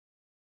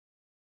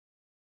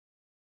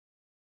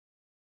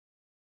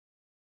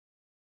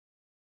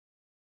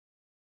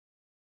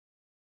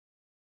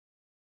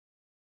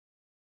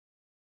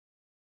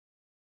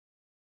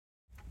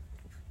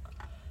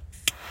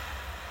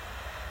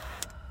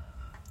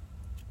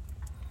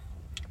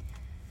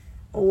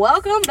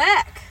Welcome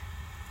back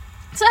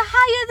to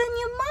Higher Than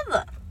Your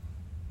Mother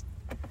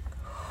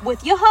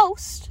with your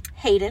host,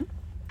 Hayden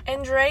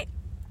and Drey.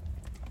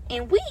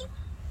 And we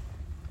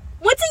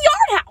went to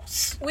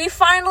Yardhouse. We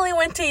finally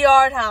went to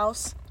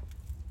Yardhouse.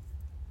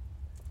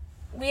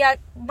 We had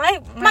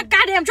my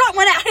goddamn joint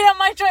went out. Yeah,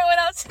 my joint went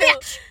out too.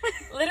 Bitch.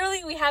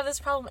 Literally, we have this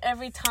problem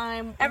every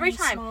time. Every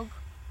time. Smoke.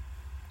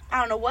 I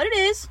don't know what it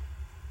is.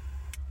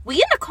 We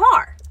in the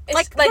car.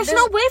 Like there's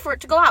no way for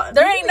it to go out.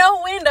 There ain't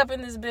no wind up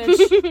in this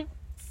bitch.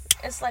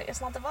 It's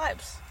not the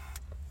vibes.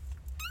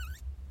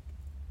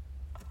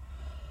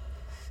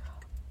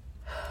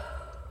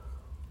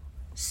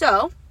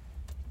 So,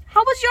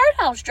 how was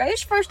Yardhouse, Drey?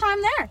 It's your first time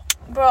there.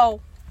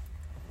 Bro,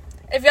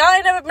 if y'all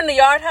ain't never been to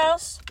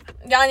Yardhouse,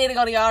 y'all need to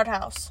go to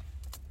Yardhouse.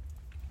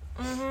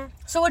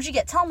 So what'd you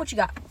get? Tell them what you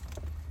got.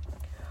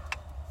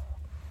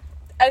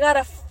 I got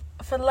a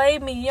filet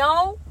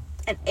mignon.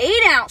 An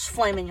 8-ounce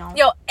filet mignon.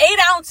 Yo, 8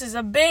 ounces,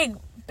 a big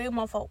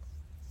mofo.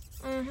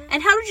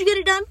 And how did you get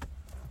it done?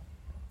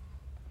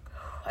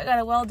 I got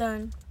it well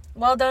done.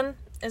 Well done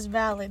is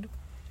valid.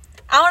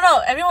 I don't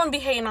know. Everyone be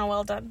hating on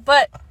well done.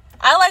 But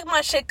I like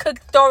my shit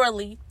cooked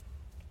thoroughly.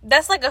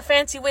 That's like a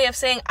fancy way of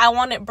saying I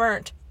want it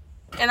burnt.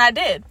 And I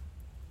did.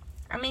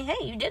 I mean,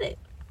 hey, you did it.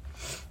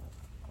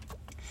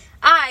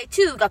 I,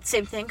 too, got the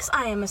same thing because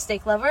I am a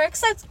steak lover,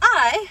 except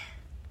I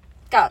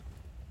got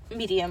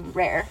medium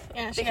rare.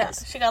 Yeah, she got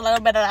a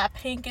little bit of that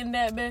pink in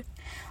that bit.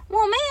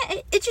 Well,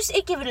 man,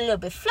 it gave it a little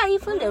bit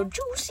flavor, a little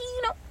juicy,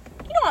 you know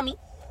what I mean.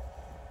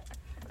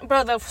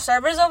 Bro, the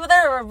servers over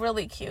there were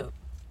really cute.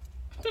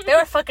 They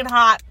were fucking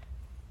hot.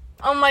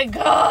 Oh my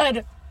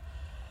god.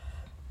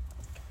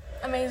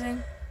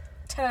 Amazing.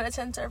 10 out of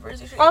 10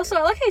 servers. Also,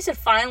 I like how you said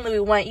finally we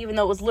went, even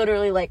though it was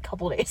literally like a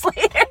couple days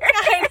later.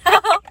 I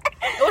know.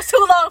 It was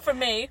too long for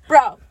me.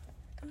 Bro.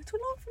 It was too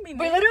long for me, We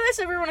man. literally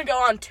said we were going to go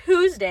on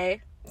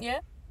Tuesday.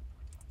 Yeah.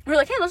 We were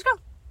like, hey, let's go.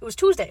 It was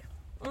Tuesday.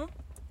 Mm.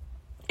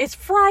 It's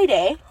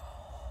Friday.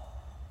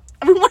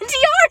 And we went to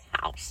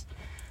Yardhouse.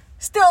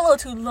 Still a little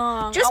too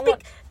long.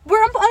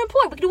 We're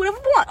unemployed. We can do whatever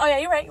we want. Oh, yeah,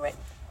 you're right.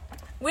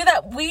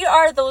 We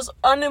are those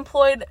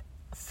unemployed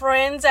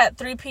friends at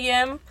 3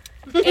 p.m.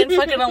 in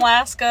fucking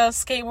Alaska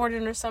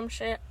skateboarding or some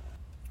shit.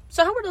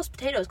 So how were those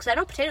potatoes? Because I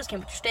know potatoes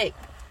came with your steak.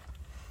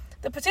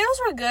 The potatoes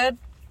were good.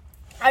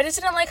 I just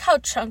didn't like how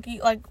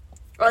chunky, like...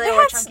 Oh, they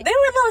were chunky. They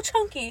were a little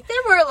chunky. They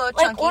were a little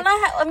Like, chunky. when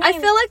I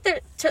feel like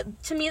they're...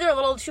 To me, they're a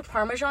little too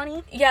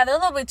Parmesan-y. Yeah, they're a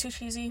little bit too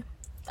cheesy.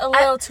 A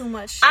little too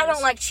much cheese. I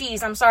don't like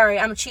cheese. I'm sorry.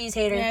 I'm a cheese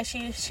hater. Yeah,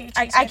 she cheese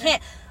I hater.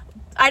 can't...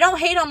 I don't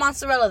hate on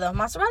mozzarella, though.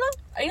 Mozzarella?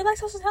 Are you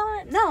lactose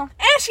intolerant? No.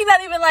 And she's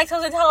not even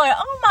lactose intolerant.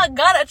 Oh my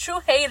god, a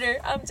true hater.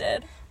 I'm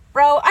dead.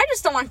 Bro, I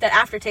just don't like that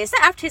aftertaste.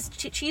 That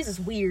aftertaste of cheese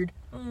is weird.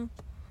 I'm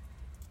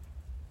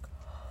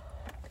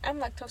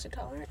lactose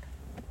intolerant.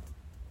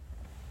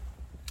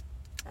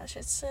 That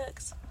shit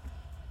sucks.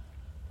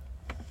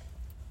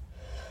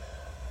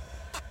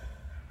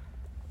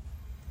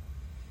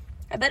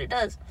 I bet it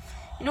does.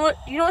 You know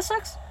what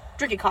sucks?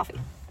 Drinking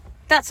coffee.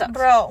 That sucks.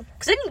 Bro.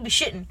 Because I need to be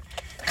shitting.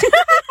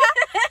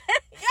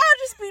 Y'all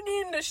just be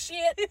needing the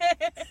shit.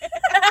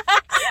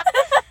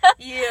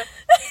 Yeah.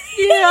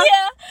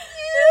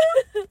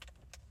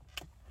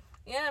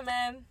 Yeah,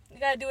 man. You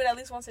gotta do it at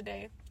least once a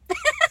day.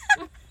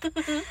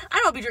 I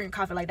don't be drinking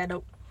coffee like that,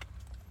 though.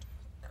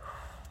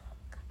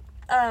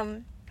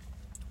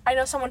 I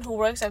know someone who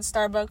works at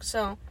Starbucks,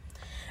 so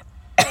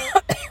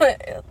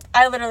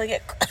I literally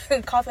get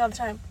coffee all the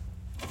time.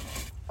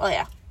 Oh,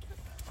 yeah.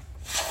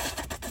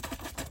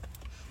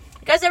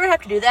 You guys ever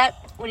have to do that?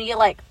 When you get,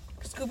 like...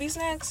 Scooby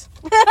snacks?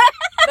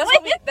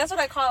 That's what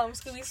I call them,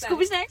 Scooby snacks.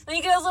 Scooby snacks? When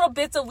you get those little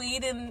bits of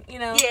weed and,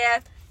 Yeah.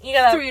 You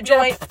gotta... Through your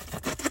joint.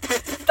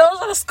 Those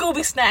are the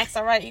Scooby snacks,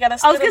 alright? You gotta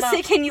split them out. I was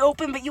gonna say, can you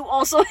open, but you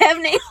also have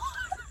nails?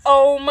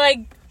 Oh,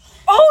 my...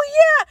 Oh,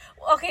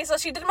 yeah! Okay, so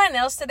she did my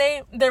nails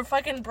today. They're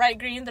fucking bright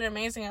green. They're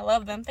amazing. I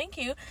love them. Thank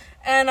you.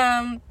 And,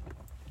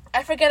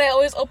 I forget I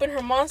always open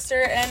her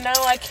Monster, and now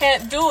I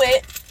can't do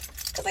it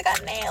because I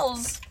got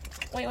nails.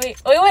 Wait.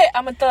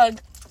 I'm a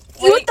thug.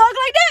 You a thug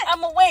like that?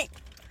 I'm a wait.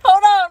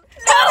 Hold on.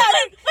 No,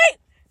 wait.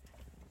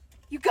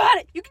 You got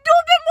it. You can do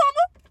it,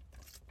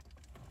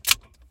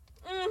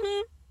 big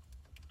mama.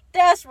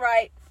 That's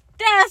right.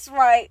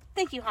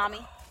 Thank you,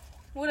 homie.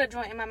 With a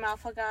joint in my mouth.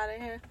 Fuck out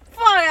of here.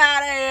 Fuck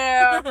out of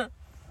here.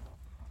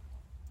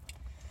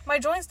 My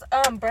joint's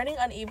burning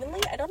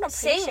unevenly. I don't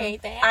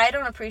appreciate that. I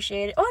don't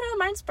appreciate it. Oh, no,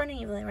 mine's burning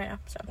evenly right now.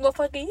 So. Well,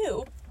 fuck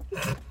you.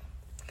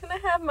 Can I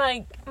have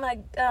can I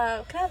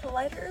have the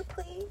lighter,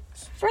 please?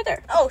 It's right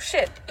there. Oh,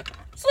 shit.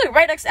 It's literally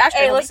right next to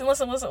Ashtray. Hey, listen.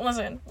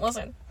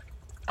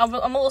 I'm a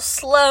little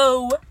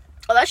slow.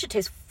 Oh, that shit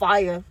tastes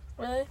fire.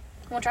 Really?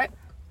 You want to try it?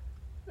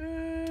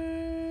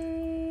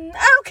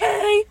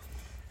 Okay.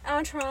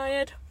 I'll try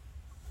it.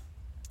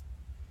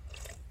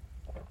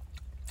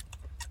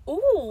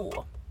 Ooh.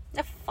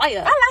 That's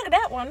fire. I like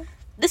that one.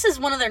 This is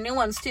one of their new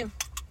ones, too.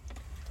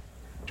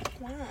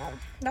 Wow.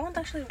 That one's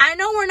actually... I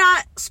know we're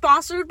not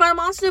sponsored by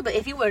Monster, but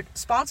if you would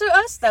sponsor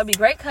us, that would be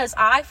great, because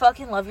I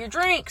fucking love your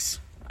drinks.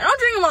 I don't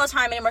drink them all the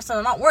time anymore, so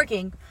I'm not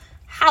working.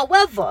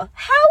 However,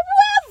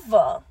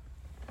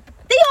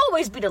 they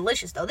always be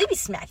delicious, though. They be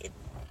smacking.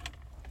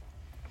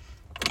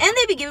 And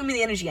they be giving me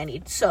the energy I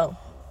need, so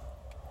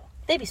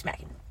they be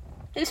smacking.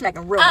 They be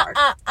smacking real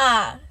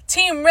hard.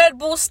 Team Red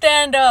Bull,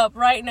 stand up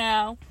right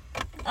now.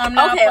 I'm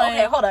not playing.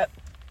 Okay, hold up.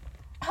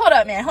 Hold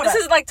up, man. This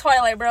is like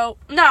Twilight, bro.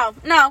 No.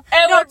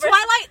 Twilight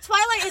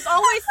is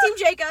always Team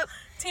Jacob.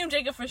 Team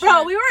Jacob for sure.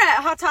 Bro, we were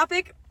at Hot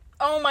Topic.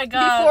 Oh my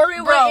god. Before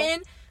we went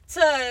in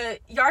to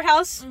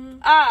Yardhouse,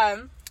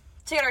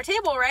 to get our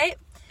table, right?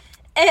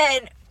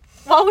 And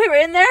while we were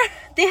in there,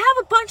 they have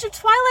a bunch of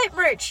Twilight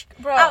merch.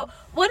 Bro.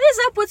 What is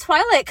up with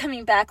Twilight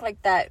coming back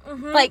like that?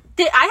 Mm-hmm. Like,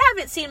 I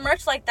haven't seen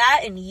merch like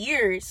that in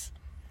years.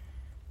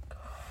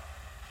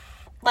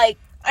 Like,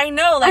 I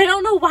know. Like, I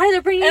don't know why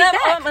they're bringing it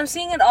back. I'm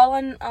seeing it all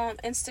on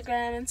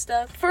Instagram and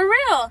stuff. For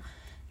real.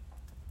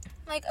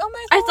 Like, oh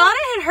my god. I thought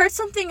I had heard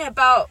something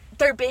about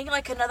there being,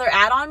 like, another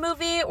add-on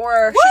movie,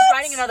 or she's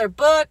writing another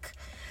book,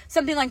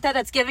 something like that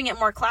that's giving it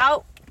more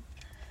clout,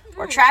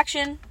 or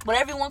traction,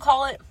 whatever you want to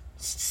call it.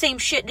 Same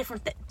shit,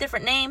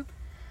 different name.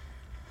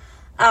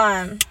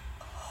 And,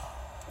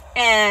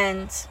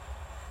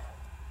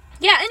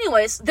 yeah,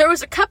 anyways, there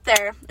was a cup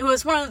there. It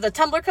was one of the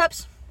tumbler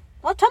cups.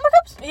 What, tumbler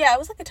cups? Yeah, it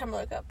was like a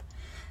tumbler cup.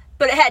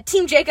 But it had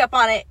Team Jacob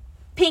on it,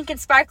 pink and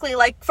sparkly,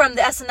 like from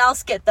the SNL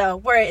skit, though,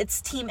 where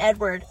it's Team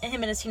Edward, and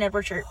him in his Team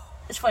Edward shirt.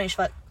 It's funny as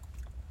fuck.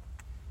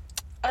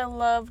 I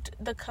loved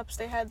the cups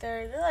they had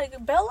there. They're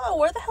like, Bella,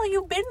 where the hell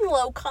you been,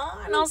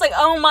 Locan? And I was like,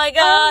 oh my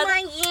god. Oh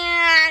my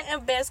god.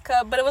 And best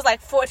cup. But it was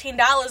like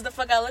 $14. The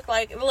fuck I look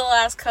like. A little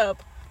ass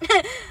cup.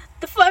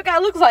 The fuck I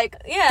look like?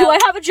 Yeah. Do I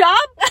have a job?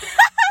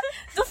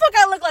 The fuck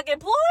I look like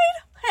employed?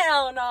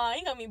 Hell no.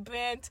 You got me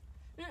bent.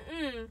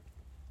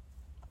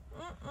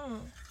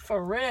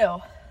 For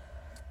real.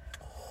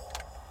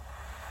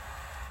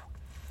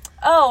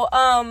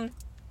 Oh,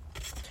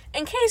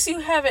 in case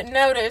you haven't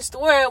noticed,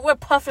 we're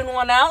puffing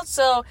one out,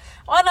 so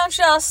why don't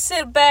y'all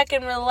sit back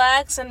and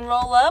relax and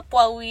roll up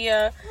while we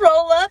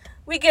roll up.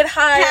 We get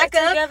high Pack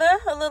up. together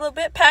a little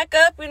bit, pack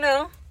up, you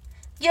know.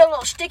 Get a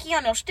little sticky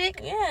on your stick.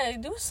 Yeah,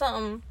 do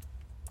something.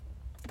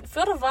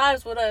 Feel the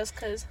vibes with us,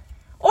 cause.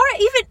 Or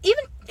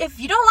even if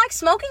you don't like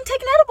smoking,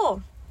 take an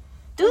edible.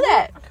 Do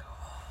that.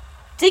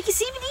 Take your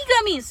CBD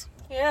gummies.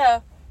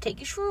 Yeah. Take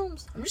your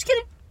shrooms. I'm just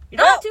kidding. You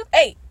don't have to.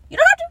 Hey, you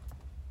don't have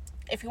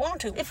to. If you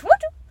want to. If you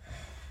want to.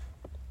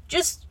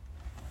 Just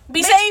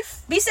be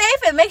safe. Be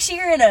safe and make sure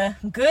you're in a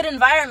good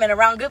environment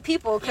around good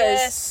people,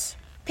 because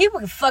people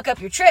can fuck up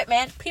your trip,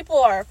 man. People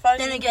are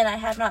fucking. Then again, I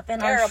have not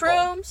been terrible.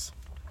 on shrooms.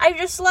 I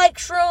just like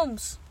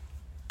shrooms.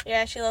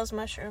 Yeah, she loves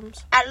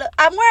mushrooms.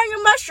 I'm wearing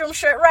a mushroom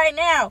shirt right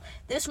now.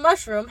 This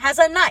mushroom has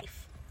a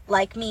knife,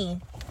 like me.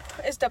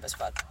 It's dope as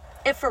fuck.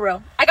 It for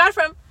real. I got it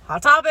from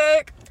Hot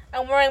Topic.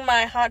 I'm wearing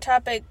my Hot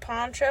Topic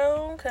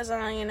poncho because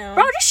you know.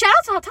 Bro, just shout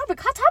out to Hot Topic.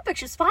 Hot Topic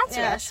should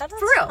sponsor us. Shout out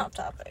for to real. Hot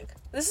Topic.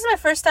 This is my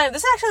first time.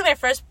 This is actually my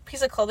first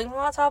piece of clothing from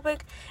Hot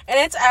Topic, and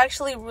it's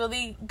actually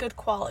really good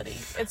quality.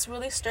 It's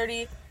really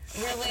sturdy,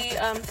 really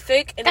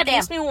thick, and it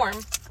keeps me warm.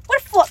 Where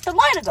the fuck the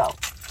lighter go?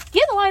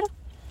 Get the lighter.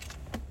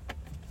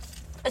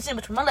 It's in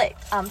between my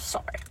legs. I'm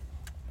sorry.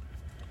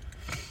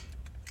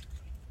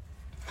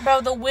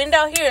 Bro, the wind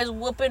out here is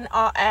whooping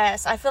our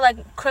ass. I feel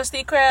like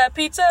Krusty Krab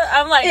pizza.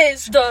 I'm like,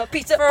 is the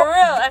pizza for real?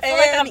 I feel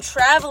like I'm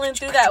traveling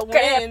through that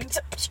wind.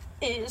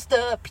 Is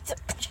the pizza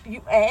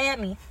you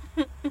and me?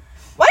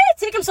 Why did it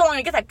take them so long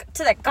to get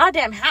to that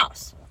goddamn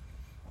house?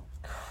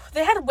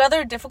 They had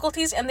weather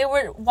difficulties and they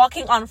were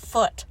walking on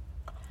foot.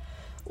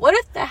 What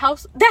if the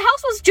house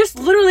was just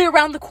literally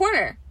around the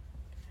corner?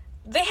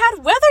 They had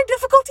weather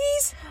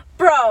difficulties?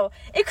 Bro,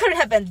 it couldn't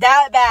have been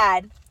that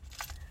bad.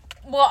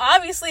 Well,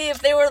 obviously, if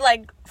they were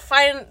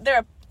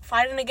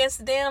fighting against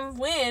the damn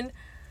wind.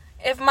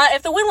 If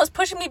the wind was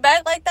pushing me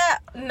back like that,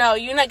 no,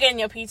 you're not getting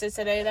your pizza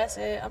today. That's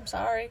it. I'm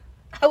sorry.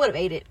 I would have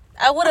ate it.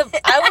 I would have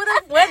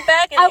went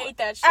back and ate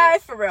that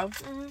shit. For real.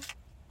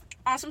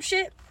 Awesome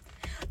shit.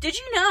 Did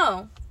you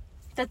know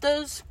that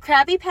those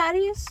Krabby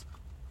Patties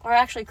are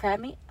actually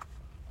crab meat?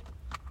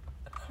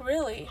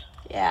 Really?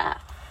 Yeah.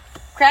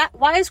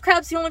 Why is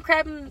Krabs the only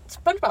crab in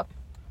SpongeBob?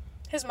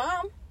 His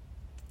mom.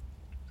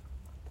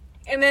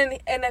 And then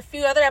in a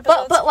few other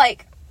episodes. But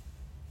like,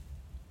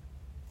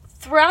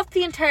 throughout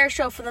the entire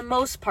show, for the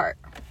most part.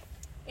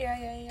 Yeah,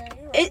 you're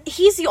right.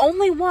 He's the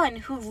only one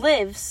who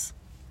lives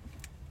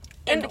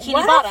in Bikini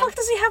Bottom. Why the fuck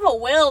does he have a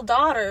whale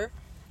daughter?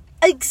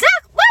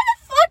 Exactly. Why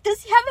the fuck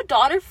does he have a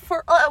daughter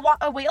for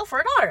a whale for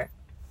a daughter?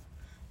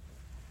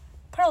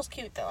 Pearl's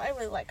cute though. I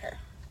really like her.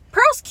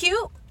 Pearl's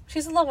cute.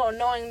 She's a little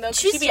annoying though.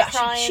 She'd be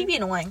crying. She'd be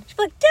annoying. She'd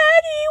be like,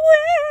 "Daddy,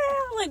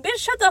 where?" Like, bitch,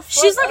 shut the fuck up.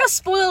 She's like a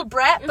spoiled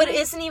brat, but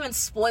isn't even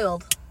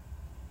spoiled.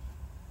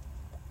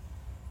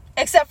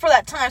 Except for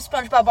that time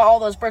SpongeBob bought all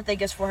those birthday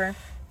gifts for her.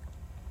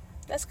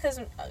 That's because,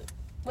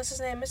 what's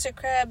his name? Mr.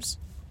 Krabs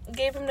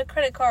gave him the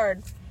credit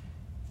card.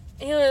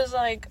 He was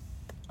like,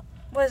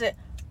 what is it?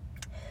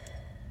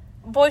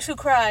 Boys Who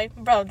Cry.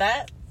 Bro,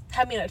 that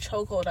had me in a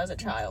chokehold as a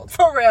child.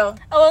 For real.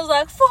 I was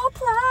like, full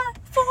plot.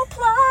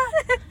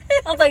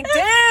 I was like,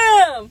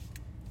 damn.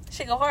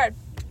 Shit go hard.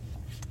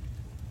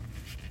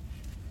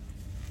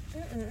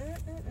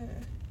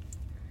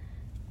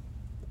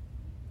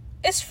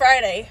 It's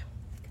Friday.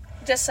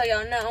 Just so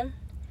y'all know.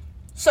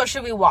 So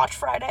should we watch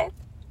Friday?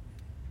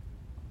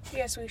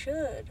 Yes, we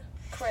should.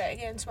 Craig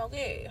and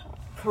Smokey.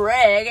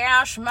 Craig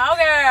and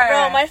Smokey.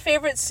 Bro, my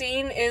favorite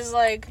scene is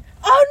like,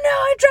 oh no,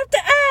 I dropped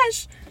the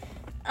ash.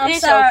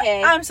 It's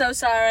okay. I'm so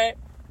sorry.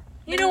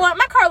 You know what?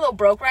 My car a little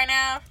broke right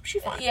now.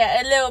 She's fine.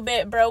 Yeah, a little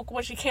bit broke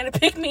when she came to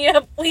pick me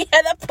up. We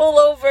had to pull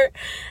over.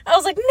 I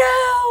was like,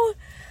 no.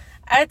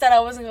 I thought I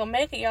wasn't going to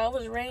make it, y'all. It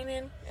was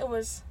raining. It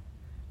was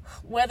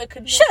weather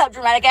conditions. Shut up,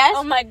 dramatic ass.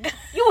 Oh, my God.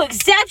 You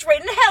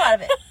exaggerating the hell out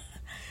of it.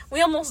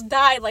 We almost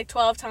died like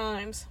 12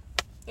 times.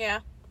 Yeah.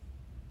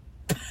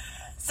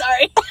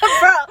 Sorry.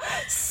 Bro,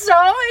 so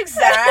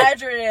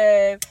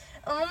exaggerative.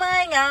 Oh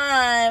my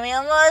god, we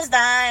almost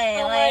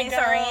died like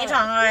 3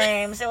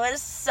 times. It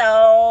was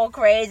so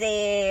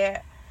crazy.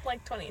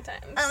 Like 20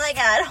 times. Oh my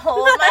god,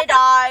 hold my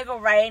dog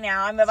right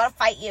now. I'm about to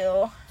fight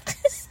you.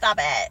 Stop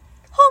it.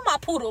 Hold my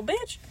poodle,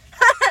 bitch.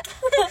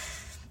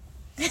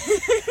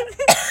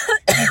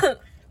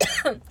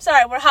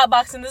 Sorry, we're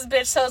hotboxing this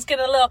bitch, so it's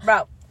getting a little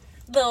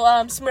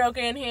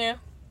smoky in here.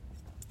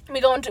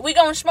 We going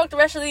to smoke the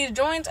rest of these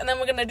joints, and then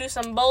we're gonna do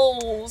some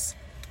bowls.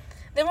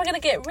 Then we're gonna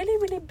get really,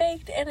 really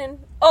baked, and then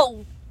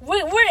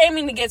we're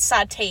aiming to get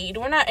sautéed.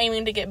 We're not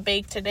aiming to get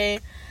baked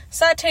today.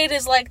 Sautéed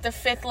is like the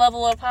 5th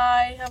level of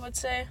pie, I would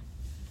say.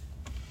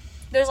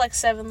 There's like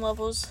 7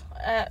 levels,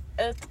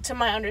 to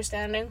my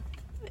understanding.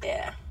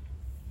 Yeah.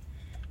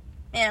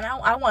 Man,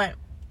 I want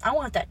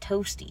that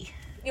toasty.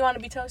 You want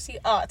to be toasty?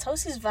 Oh,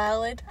 toasty's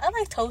valid. I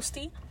like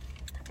toasty.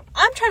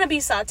 I'm trying to be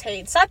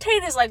sautéed.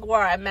 Sautéed is like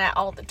where I'm at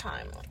all the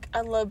time. Like,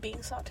 I love being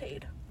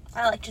sautéed.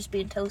 I like just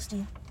being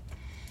toasty.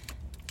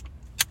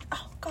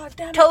 Oh, god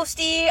damn it.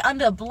 Toasty,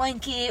 under a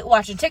blanket,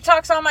 watching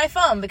TikToks on my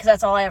phone, because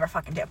that's all I ever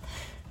fucking do.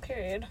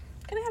 Period.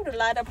 Can I have the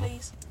lighter,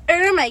 please?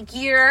 Oh my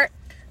god.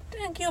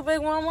 Thank you,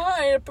 Big Mama.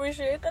 I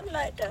appreciate the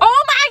lighter.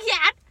 Oh my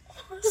god.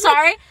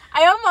 Sorry,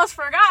 I almost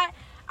forgot.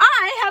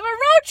 I have a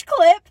roach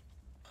clip.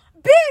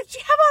 Bitch,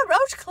 you have a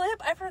roach clip?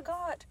 I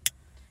forgot.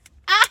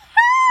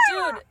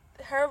 Aha! Dude,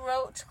 her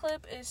roach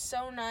clip is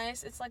so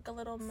nice. It's like a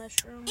little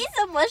mushroom. It's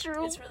a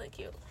mushroom. It's really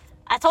cute.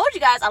 I told you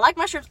guys, I like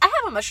mushrooms. I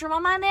have a mushroom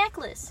on my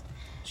necklace.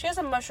 She has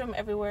a mushroom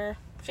everywhere.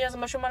 She has a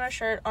mushroom on her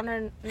shirt, on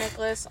her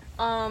necklace,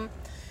 on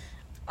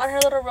her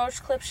little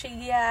roach clip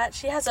she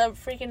has a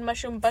freaking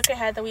mushroom bucket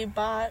hat that we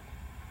bought.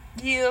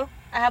 Yeah.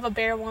 I have a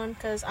bear one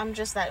because I'm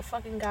just that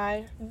fucking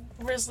guy.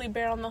 Grizzly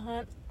bear on the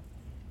hunt.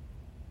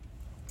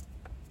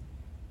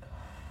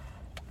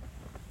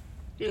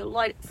 Yeah,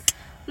 light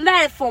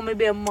it for me,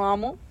 big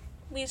mama.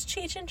 Please,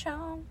 Cheech and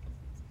Chong.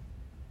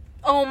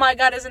 Oh my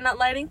god, is it not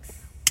lighting?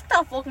 What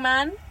the fuck,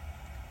 man?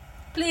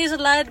 Please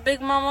light, Big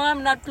Mama.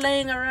 I'm not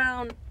playing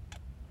around.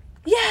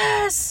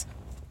 Yes!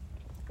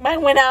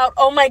 Mine went out.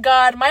 Oh my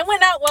god. Mine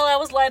went out while I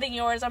was lighting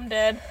yours. I'm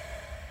dead.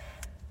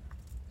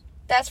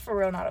 That's for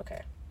real not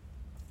okay.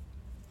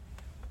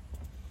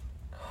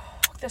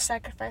 The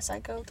sacrifice I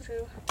go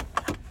through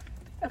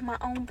of my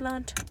own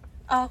blunt.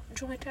 Oh,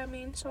 joint, I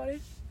mean.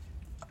 Sorry.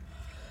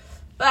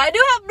 But I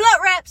do have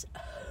blunt wraps.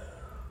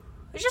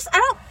 It's just,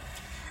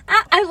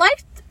 I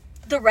like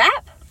the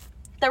wrap.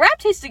 The wrap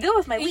tasted good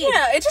with my weed.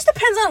 Yeah, it just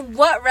depends on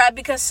what wrap,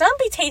 because some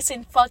be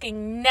tasting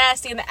fucking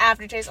nasty in the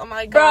aftertaste. Oh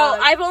my god.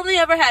 Bro, I've only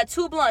ever had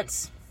 2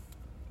 blunts.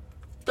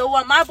 The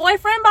one my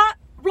boyfriend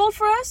rolled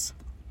for us.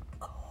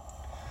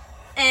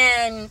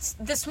 And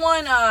this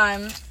one,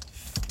 a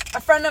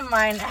friend of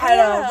mine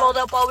had rolled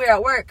up while we were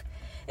at work.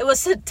 It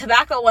was a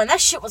tobacco one. That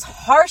shit was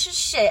harsh as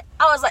shit.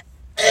 I was like,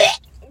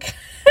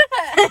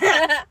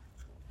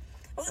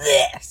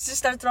 just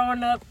start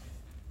throwing up.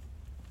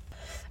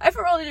 I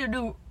really need to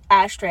do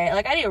ashtray.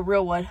 Like, I need a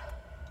real one.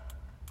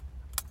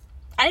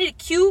 I need a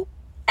cute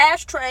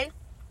ashtray.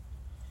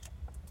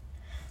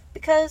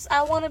 Because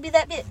I want to be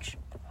that bitch.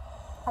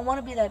 I want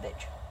to be that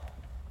bitch.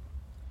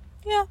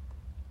 Yeah.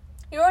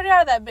 You already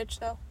are that bitch,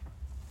 though.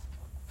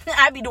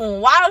 I be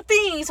doing wild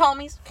things,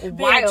 homies.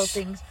 Wild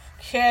things.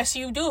 Yes,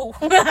 you do.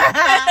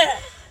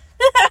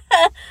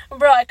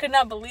 Bro, I could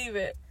not believe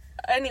it.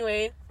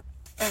 Anyway.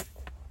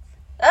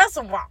 That's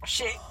some wild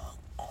shit.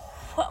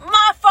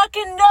 My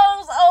fucking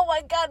nose. Oh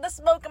my god, the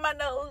smoke in my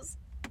nose.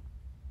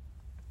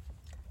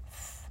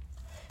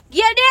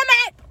 Yeah, damn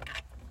it.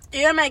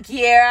 Damn it,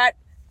 yeah.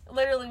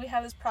 Literally, we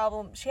have this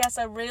problem. She has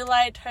to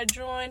relight her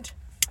joint.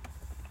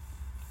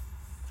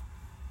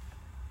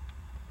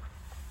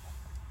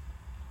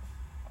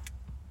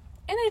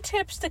 Any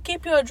tips to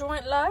keep your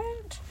joint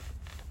light?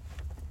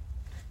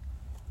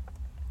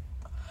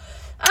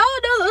 I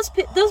don't know,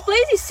 those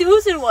Blazy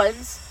Susan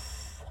ones.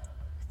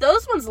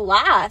 Those ones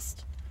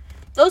last.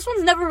 Those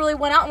ones never really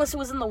went out unless it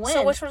was in the wind.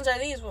 So which ones are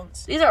these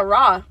ones? These are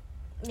raw.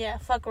 Yeah,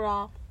 fuck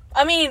raw.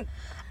 I mean,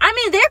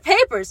 they're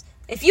papers.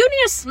 If you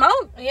need to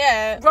smoke,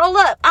 yeah, roll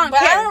up. I don't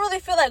care. I don't really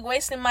feel like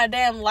wasting my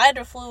damn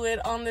lighter fluid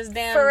on this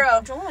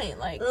damn joint.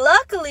 Like,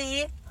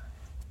 luckily,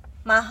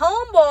 my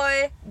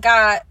homeboy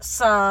got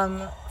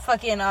some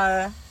fucking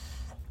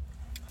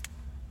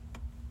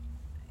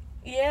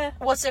yeah.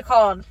 What's it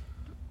called?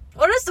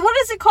 What is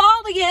it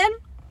called again?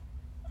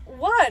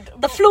 What?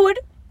 The fluid.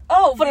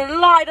 Oh, For the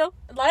lighter.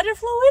 lighter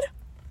fluid?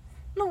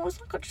 No, it's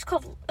not just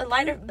called a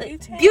lighter.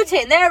 Butane.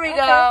 Butane. There we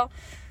go.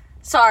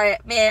 Sorry,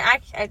 man.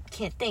 I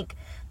can't think.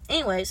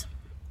 Anyways,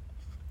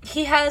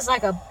 he has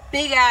like a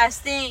big ass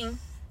thing,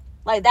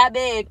 like that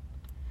big,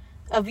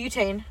 of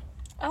butane.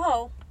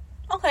 Oh,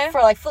 okay.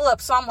 For like fill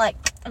up. So I'm like,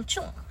 I'm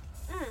chilling.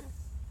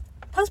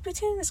 Plus,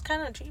 butane is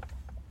kind of cheap.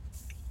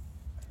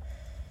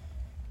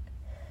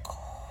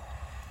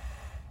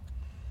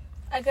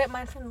 I get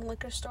mine from the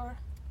liquor store.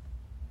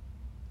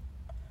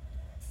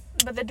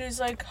 But the dude's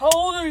like, how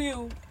old are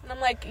you? And I'm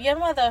like, your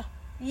mother.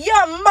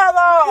 Your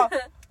mother!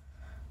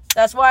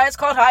 That's why it's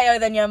called higher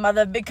than your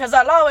mother, because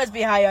I'll always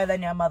be higher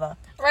than your mother.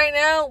 Right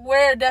now,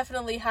 we're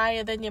definitely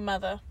higher than your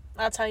mother.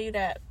 I'll tell you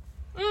that.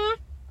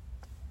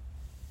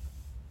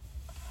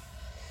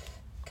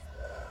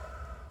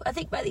 I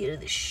think by the end of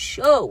the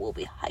show, we'll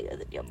be higher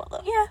than your mother.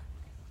 Yeah.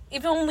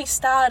 Even when we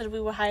started,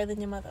 we were higher than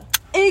your mother.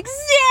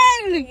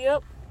 Exactly!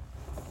 Yep.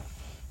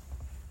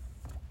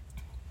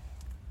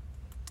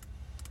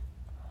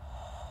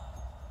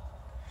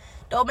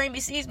 Don't make me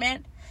sneeze,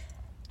 man.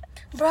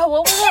 Bro,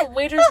 what was that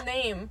waiter's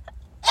name?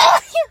 Oh,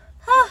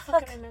 I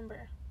fuck. can't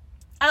remember.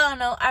 I don't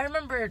know. I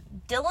remember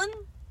Dylan.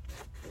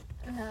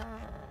 No.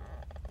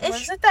 Ish.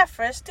 Was it that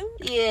first dude?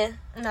 Yeah.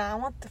 Nah, I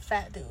want the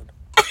fat dude.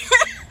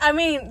 I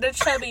mean, the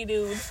chubby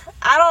dude.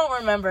 I don't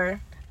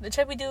remember. The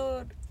chubby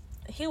dude,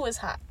 he was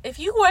hot. If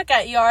you work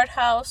at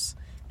Yardhouse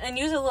and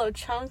use a little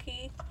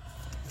chunky,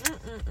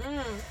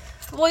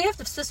 Well, you have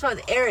to specify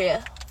the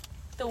area.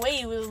 the way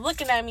he was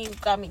looking at me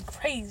got me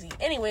crazy.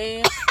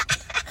 Anyway.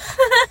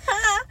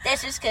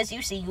 That's just because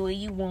you see where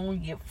you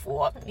won't get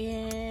fucked.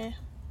 Yeah.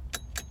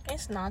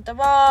 It's not the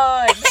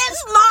vibe.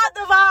 It's not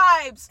the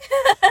vibes.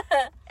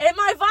 And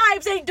my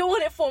vibes ain't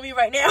doing it for me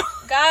right now.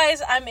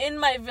 Guys, I'm in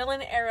my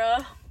villain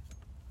era.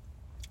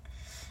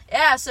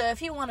 Yeah, so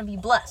if you want to be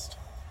blessed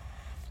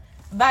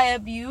by a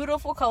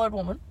beautiful colored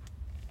woman.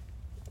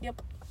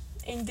 Yep.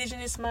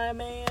 Indigenous, my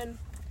man.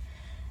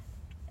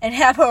 And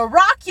have her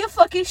rock your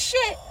fucking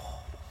shit.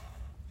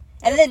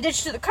 And then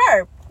ditch to the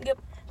curb. Yep.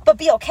 But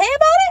be okay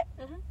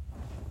about it?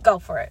 Go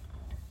for it.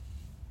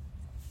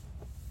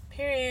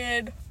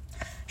 Period.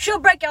 She'll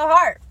break your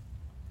heart.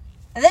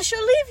 And then she'll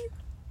leave you.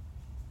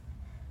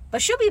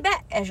 But she'll be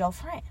back as your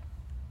friend.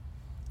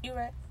 You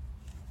right.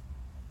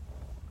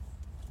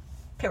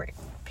 Period.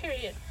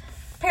 Period.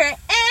 Period.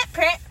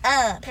 Period.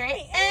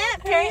 Period.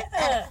 Period.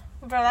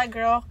 Bro, that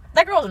girl.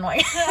 That girl's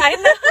annoying. I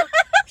know.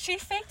 She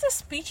faked a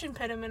speech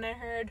impediment, I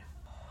heard.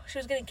 She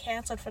was getting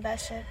canceled for that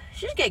shit.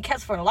 She just get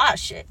canceled for a lot of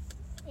shit.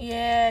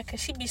 Yeah, because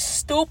she be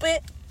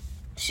stupid.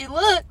 She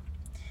looked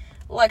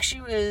like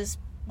she was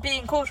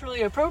being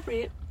culturally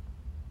appropriate.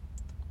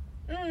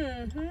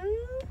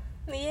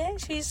 Yeah,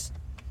 she's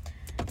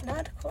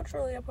not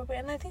culturally appropriate.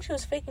 And I think she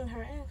was faking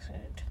her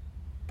accent.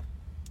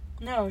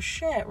 No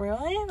shit,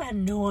 really? I had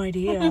no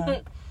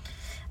idea.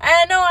 I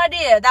had no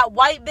idea that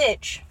white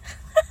bitch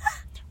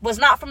was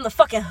not from the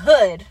fucking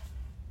hood.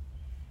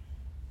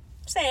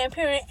 Saying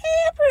period.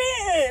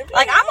 Period.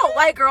 Like, I'm a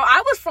white girl.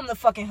 I was from the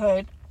fucking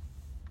hood.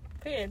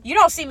 Period. You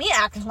don't see me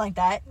acting like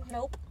that.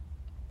 Nope.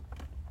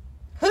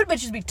 Hood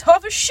bitches be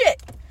tough as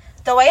shit.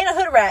 Though I ain't a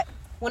hood rat.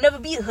 Will never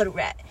be a hood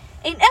rat.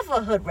 Ain't ever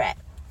a hood rat.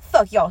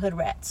 Fuck y'all hood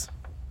rats.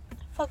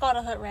 Fuck all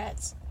the hood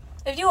rats.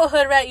 If you a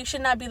hood rat, you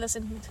should not be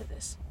listening to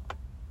this.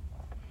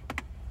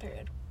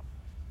 Period.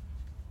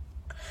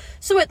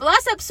 So wait, the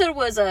last episode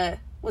was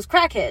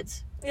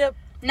crackheads. Yep.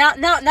 Now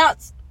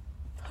it's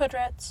Hood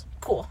rats.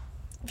 cool.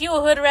 If you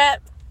a hood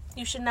rat,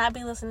 you should not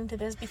be listening to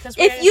this because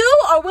If you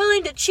are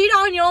willing to cheat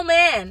on your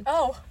man,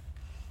 Oh.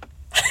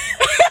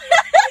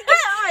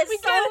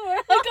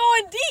 we're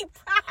going deep.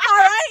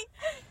 Alright?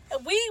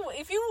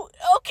 If you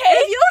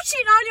If you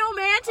cheat on your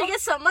man to get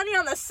some money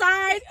on the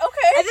side,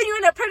 Okay. and then you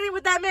end up pregnant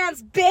with that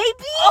man's baby,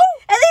 Oh.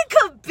 and then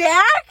come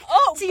back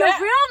to your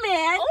back- real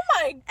man, Oh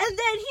my and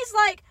then he's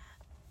like,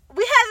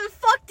 we haven't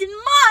fucked in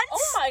months.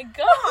 Oh my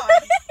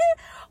god.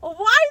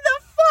 Why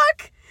the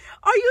fuck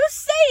are you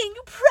saying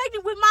you're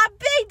pregnant with my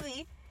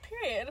baby,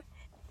 Period.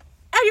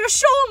 and you're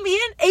showing me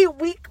an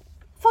 8-week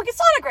fucking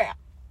sonogram?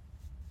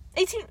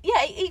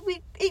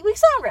 8-week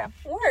sonogram.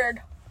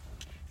 Word.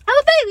 I'm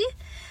a baby,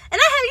 and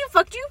I haven't even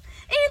fucked you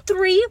in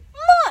 3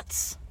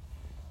 months.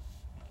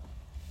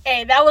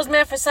 Hey, that was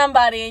meant for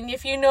somebody, and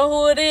if you know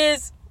who it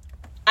is,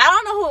 I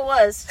don't know who it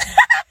was.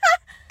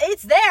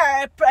 It's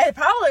there. It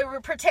probably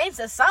pertains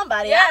to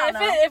somebody. yeah, I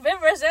don't know. if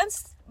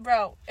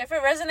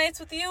it resonates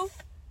with you,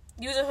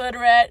 you's a hood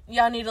rat.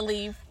 Y'all need to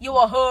leave. You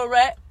a hood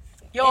rat.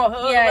 You're a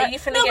hood Yeah, rat. you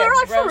finna no, get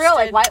but like for real,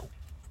 like roasted.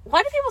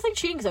 why do people think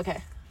cheating's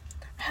okay?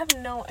 I have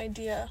no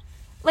idea.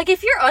 Like,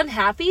 if you're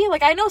unhappy,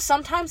 like, I know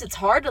sometimes it's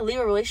hard to leave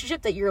a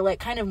relationship that you're, like,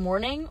 kind of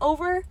mourning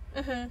over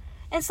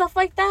and stuff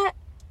like that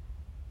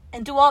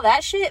and do all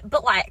that shit,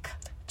 but, like,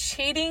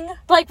 Cheating?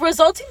 like,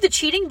 resulting to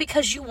cheating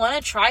because you want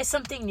to try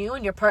something new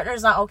and your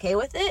partner's not okay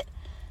with it,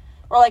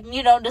 or like,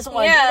 you know, doesn't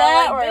want to do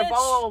that, like, or bitch. blah,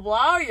 blah, blah,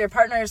 blah, or your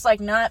partner's like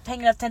not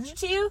paying enough attention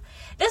to you,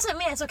 it doesn't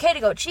mean it's okay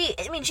to go cheat.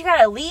 It means you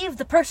gotta leave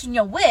the person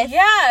you're with.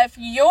 Yeah, if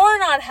you're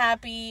not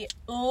happy,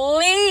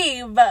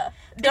 leave.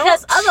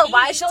 Because Don't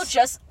otherwise cheat. you'll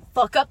just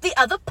fuck up the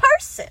other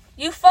person.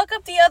 You fuck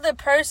up the other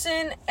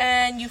person,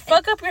 and you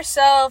fuck up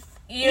yourself.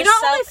 You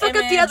don't only fuck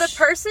up the other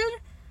person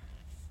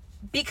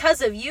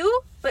because of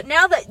you, but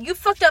now that you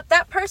fucked up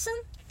that person,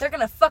 they're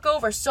gonna fuck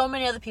over so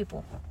many other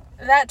people.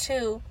 That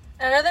too.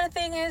 Another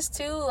thing is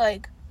too,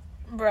 like,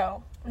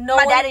 bro,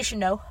 My daddy should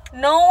know.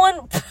 no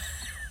one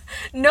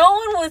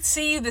would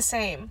see you the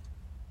same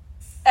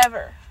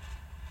ever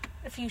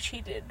if you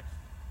cheated.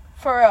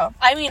 For real.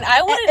 I mean,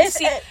 I wouldn't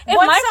see if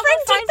my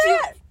friend did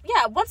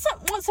that. Once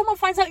someone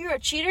finds out you're a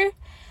cheater,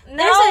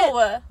 No,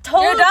 you're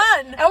you're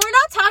done. And we're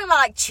not talking about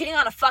like cheating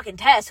on a fucking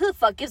test. Who the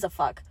fuck gives a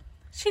fuck?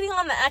 Cheating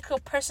on the actual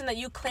person that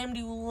you claimed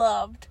you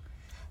loved.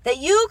 That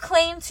you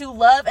claim to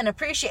love and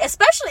appreciate,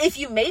 especially if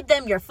you made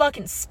them your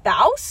fucking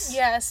spouse.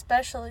 Yeah,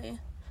 especially.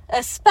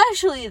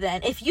 Especially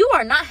then, if you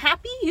are not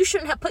happy, you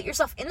shouldn't have put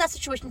yourself in that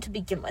situation to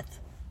begin with.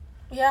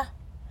 Yeah.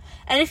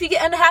 And if you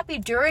get unhappy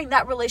during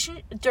that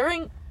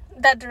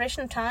That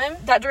duration of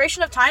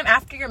time.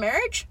 After your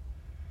marriage,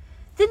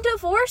 then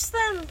divorce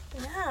them.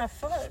 Yeah,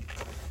 fuck.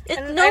 I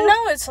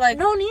know it's like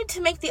no need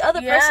to make the other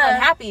person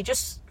unhappy.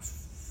 Just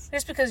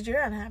because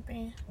you're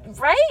unhappy.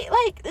 Right?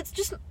 Like, it's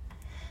just,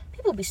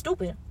 people be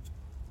stupid.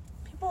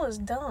 People is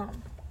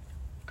dumb.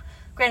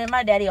 Granted,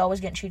 my daddy always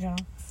getting cheated on.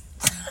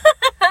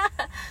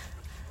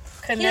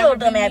 Could He a never little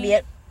dumb be ass me.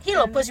 bitch. He a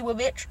little pussy with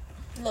bitch.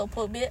 Little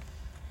put bit.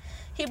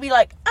 He'd be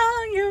like,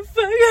 oh, you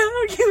fuck,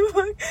 I don't give a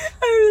fuck.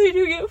 I really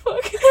do give a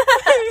fuck.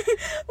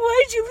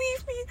 Why'd you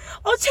leave me?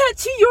 I'll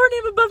tattoo your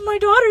name above my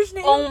daughter's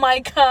name. Oh my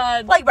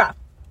god. Like, bro.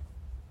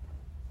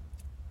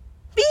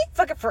 Be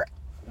fucking for it.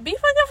 Be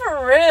fucking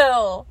for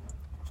real.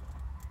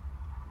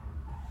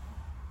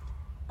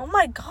 Oh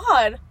my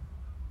god.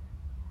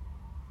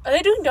 Are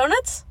they doing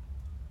donuts?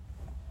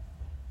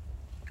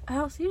 I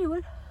don't see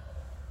anyone.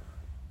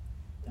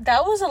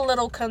 That was a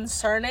little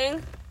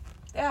concerning.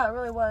 Yeah, it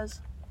really was.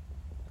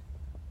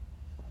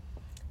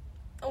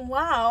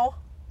 Wow.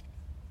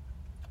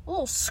 A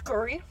little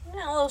scurry.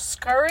 Yeah, a little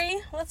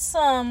scurry. Let's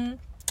unlock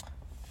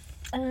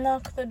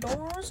the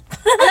doors.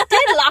 I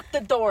did lock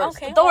the doors.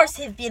 Okay, The doors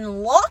have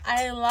been locked.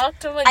 I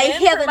locked them I again.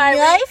 have for a my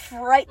knife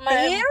right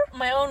there.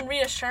 my own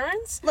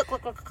reassurance. Look.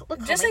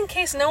 Just homie. in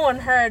case no one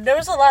heard, there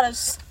was a lot of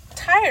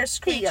tire Here you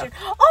screeching. go.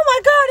 Oh my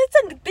god,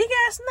 it's a big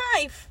ass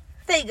knife.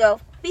 There you go.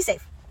 Be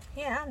safe.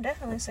 Yeah, I'm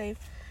definitely safe.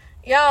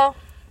 Y'all,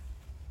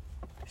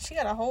 she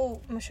got a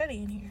whole machete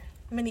in here.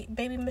 Mini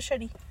baby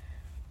machete.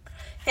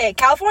 Hey,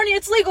 California,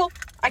 it's legal.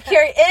 I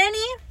carry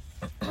any.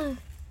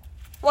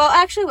 Well,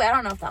 actually, wait, I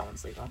don't know if that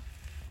one's legal.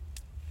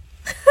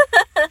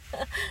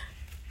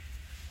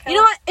 You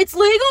know what? It's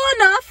legal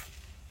enough.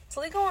 It's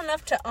legal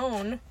enough to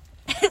own.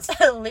 It's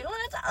legal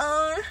enough to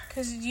own.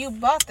 Because you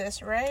bought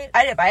this, right?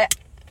 I didn't buy it.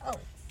 Oh.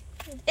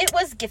 It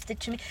was gifted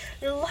to me.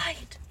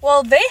 Light.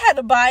 Well, they had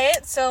to buy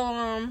it, so,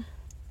 I'm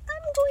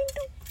going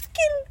to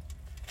kill.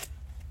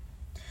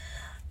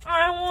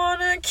 I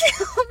wanna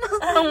kill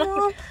my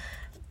mom.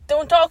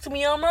 don't talk to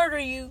me, I'll murder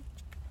you.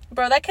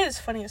 Bro, that kid is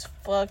funny as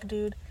fuck,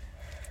 dude.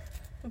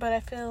 But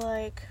I feel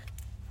like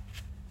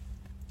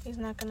he's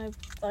not gonna,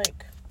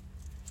 like,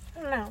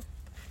 I don't know.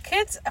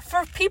 Kids,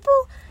 for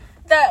people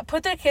that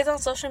put their kids on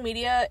social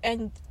media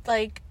and,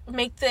 like,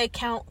 make the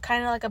account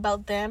kind of, like,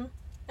 about them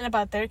and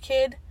about their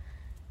kid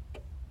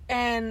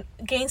and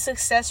gain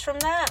success from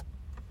that,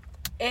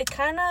 it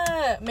kind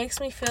of makes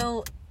me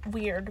feel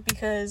weird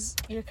because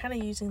you're kind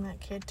of using that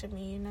kid to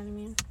me, you know what I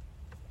mean?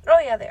 Oh,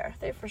 yeah, they are.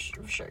 They're for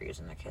sure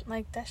using their kid.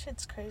 Like, that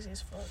shit's crazy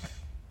as fuck.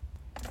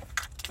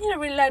 You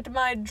relight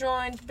my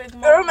joint, big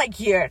mom. Oh, my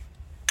God.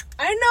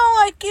 I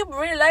know I keep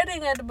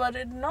relighting it, but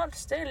it not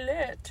stay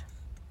lit.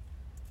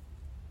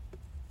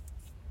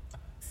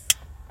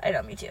 I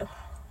know, me too.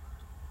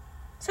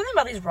 Something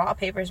about these raw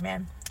papers,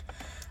 man.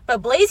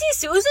 But Blazy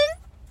Susan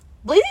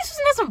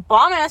has some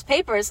bomb-ass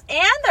papers,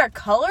 and they're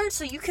colored,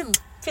 so you can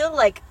feel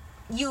like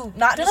you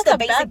not You're just like a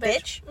basic bad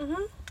bitch.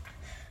 Mm-hmm.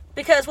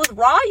 Because with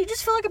raw, you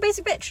just feel like a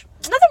basic bitch.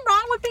 Nothing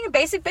wrong with being a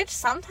basic bitch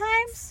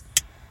sometimes.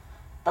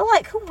 But,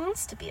 like, who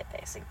wants to be a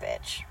basic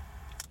bitch?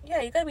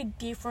 Yeah, you gotta be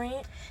different.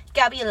 You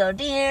gotta be a little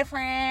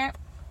different.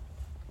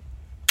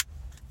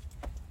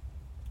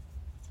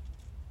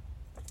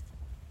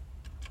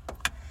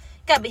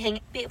 Gotta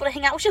be able to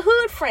hang out with your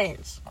hood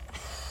friends.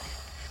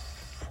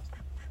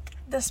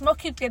 The smoke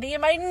keeps getting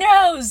in my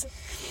nose.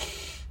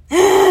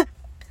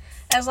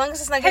 As long as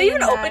it's not Have getting you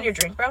even in my opened your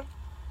drink, bro?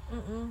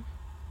 Mm-mm.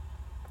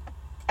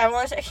 I'm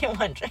only taking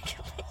one drink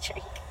of my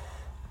drink.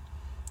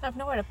 I have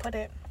nowhere to put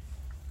it.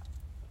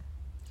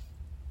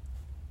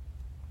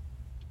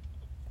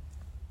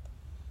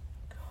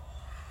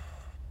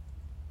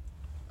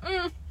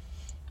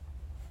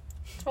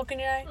 Smoke in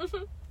your eye?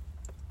 Mm-hmm.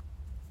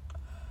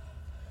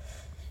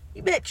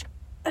 You bitch.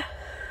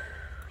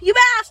 You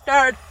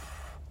bastard.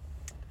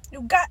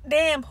 You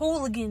goddamn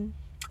hooligan.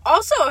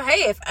 Also,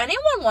 hey, if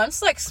anyone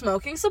wants, like,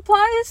 smoking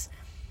supplies,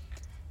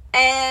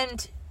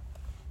 and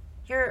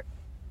you're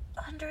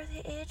under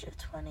the age of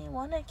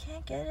 21 and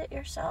can't get it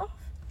yourself,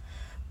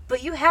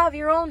 but you have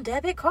your own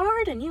debit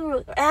card and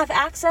you have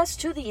access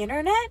to the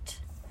internet,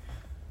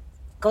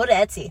 go to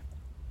Etsy.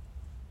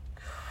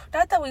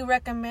 Not that we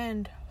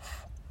recommend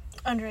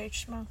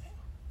underage smoking.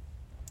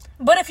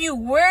 But if you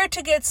were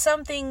to get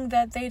something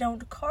that they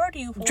don't card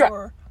you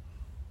for...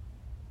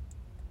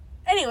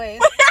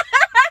 Anyways.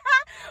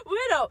 We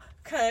don't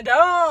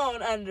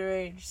condone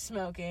underage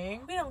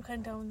smoking. We don't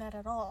condone that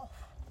at all.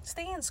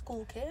 Stay in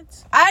school,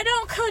 kids. I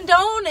don't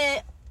condone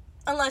it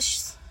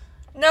unless...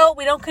 No,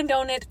 we don't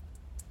condone it.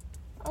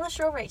 Unless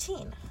you're over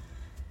 18.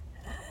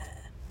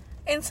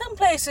 In some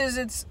places,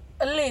 it's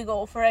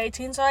illegal for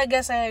 18, so I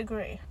guess I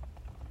agree.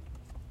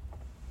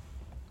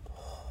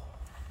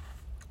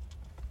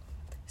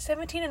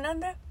 17 and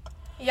under?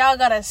 Y'all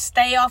gotta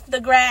stay off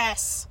the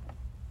grass.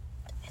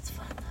 It's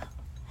fun,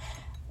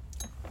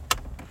 though.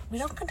 We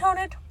don't condone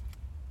it.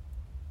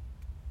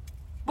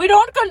 We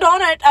don't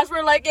condone it as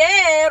we're like,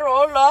 yeah,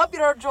 roll up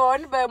your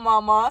joint, baby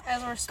mama.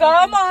 As we're smoking.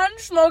 Come on,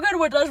 smoke it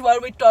with us while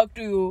we talk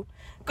to you.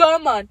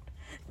 Come on,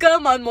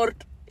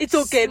 Mort. It's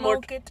okay,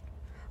 Mort. Smoke it.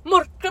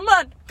 Mort, come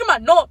on.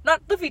 No,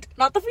 not the feet,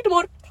 Mort. Not the feet,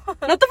 Mort.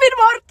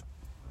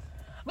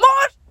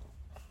 Mort!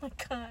 Oh my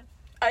god.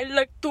 I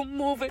like to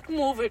move it.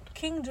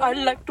 King Julian.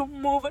 I like to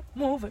move it.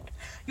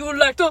 You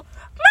like to move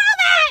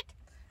it!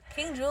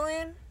 King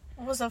Julian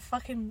was a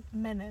fucking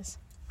menace.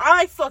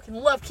 I fucking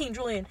love King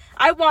Julian.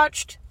 I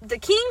watched the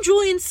King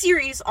Julian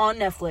series on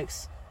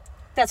Netflix.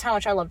 That's how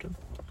much I loved him.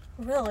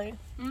 Really?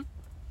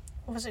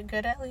 Was it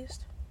good at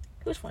least?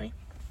 It was funny.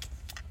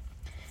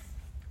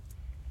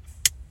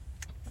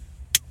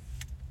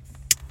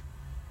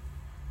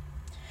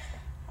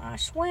 I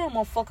swear,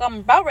 motherfucker, I'm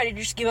about ready to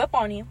just give up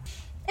on you.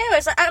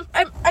 Anyways, I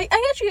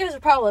guess you guys are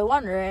probably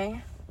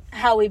wondering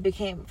how we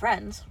became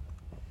friends.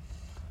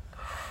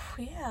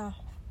 Yeah.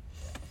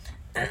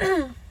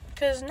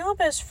 Because no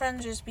best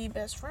friends just be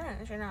best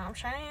friends, you know what I'm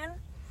saying?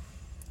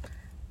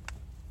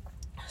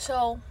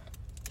 So,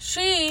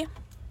 she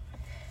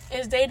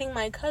is dating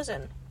my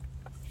cousin.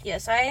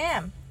 Yes, I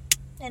am.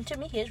 And to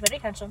me, he is very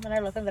handsome, and I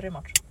love him very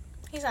much.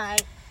 He's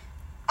alright.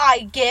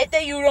 I get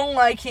that you don't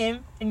like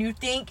him, and you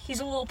think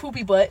he's a little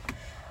poopy butt,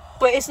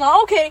 but it's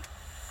not okay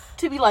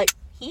to be like,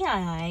 he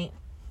alright.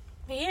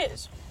 He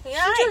is.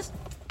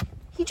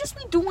 He just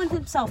be doing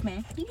himself,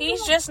 man.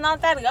 He's just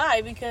not that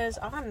guy because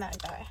I'm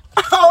that guy.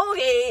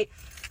 Okay.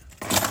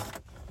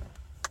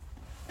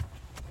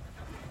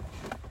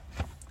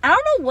 I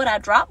don't know what I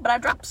dropped, but I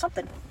dropped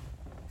something.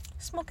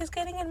 Smoke is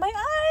getting in my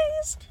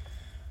eyes.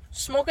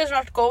 Smoke is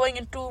not going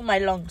into my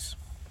lungs.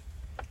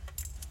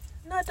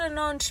 Not the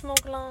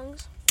non-smoke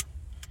lungs.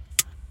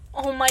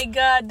 Oh my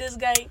god, this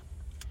guy.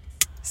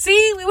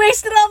 See, we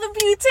wasted all the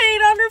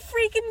butane on her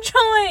freaking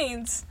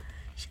joints.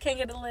 She can't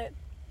get it lit.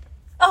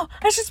 Oh,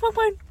 I should smoke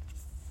mine.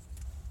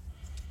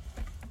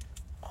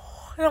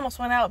 Oh, it almost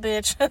went out,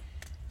 bitch.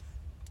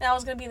 Now I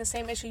was gonna be in the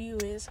same issue you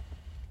is.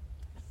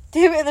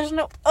 Damn it, there's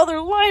no other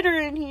lighter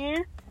in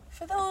here.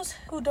 For those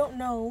who don't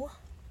know,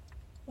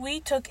 we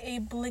took a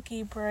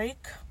blicky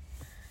break,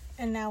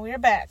 and now we're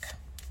back.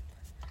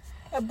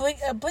 A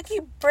blicky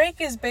break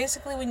is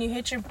basically when you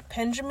hit your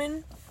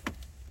pendulum,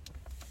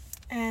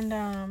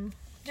 and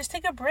just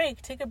take a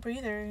break, take a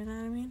breather, you know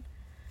what I mean?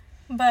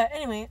 But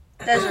anyway.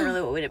 That isn't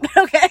really what we did, but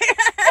okay.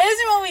 It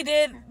isn't what we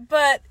did,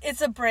 but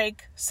it's a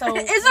break. So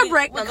it's a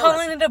break, we're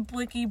calling it a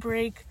blicky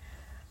break.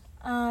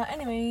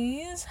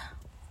 Anyways,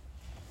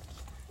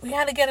 we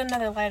had to get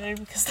another lighter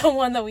because the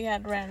one that we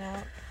had ran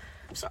out.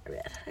 I'm sorry,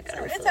 man.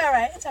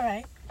 It's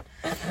alright.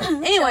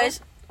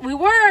 Anyways, we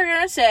were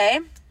gonna say.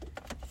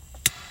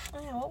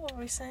 Oh yeah, what were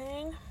we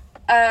saying?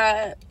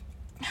 How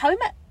we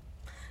met.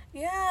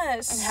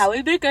 Yes. And how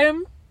we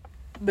became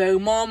big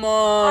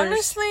mamas.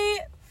 Honestly,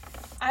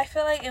 I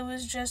feel like it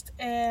was just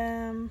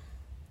a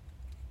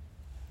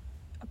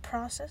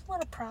process.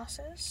 What a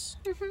process.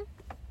 Mhm.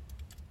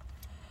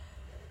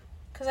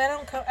 Cause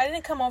I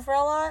didn't come over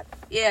a lot.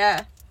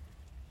 Yeah.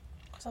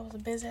 Cause I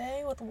was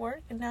busy with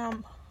work, and now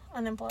I'm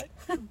unemployed.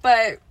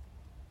 But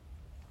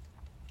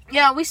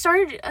yeah, we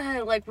started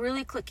like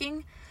really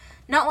clicking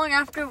not long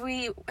after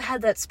we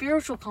had that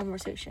spiritual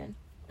conversation.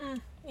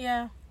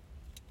 Yeah.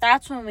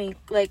 That's when we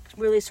like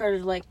really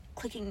started like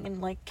clicking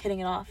and like hitting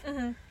it off.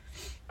 Mm-hmm.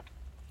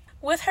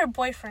 With her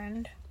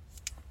boyfriend.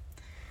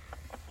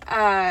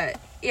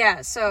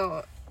 Yeah,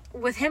 so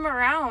with him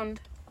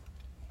around,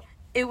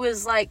 it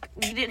was like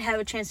we didn't have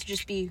a chance to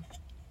just be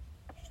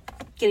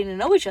getting to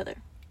know each other.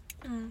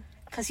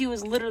 Because he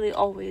was literally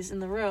always in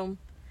the room.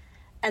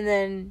 And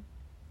then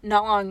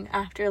not long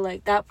after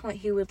like that point,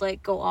 he would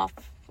like go off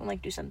and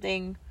like do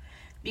something,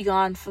 be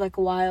gone for like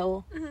a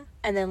while. Mm-hmm.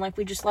 And then like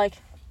we just like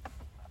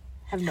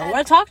have no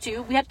one to talk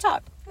to. We had to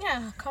talk.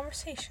 Yeah,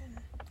 conversation.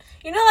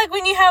 You know, like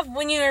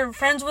when you're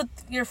friends with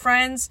your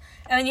friends,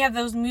 and then you have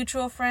those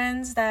mutual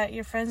friends that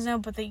your friends know,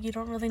 but that you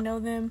don't really know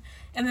them,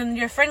 and then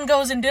your friend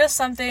goes and does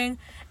something,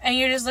 and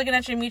you're just looking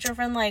at your mutual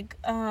friend like,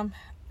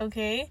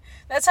 okay.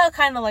 That's how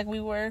kind of like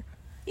we were.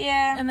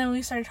 Yeah. And then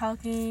we started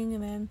talking,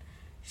 and then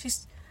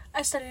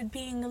I started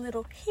being a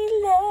little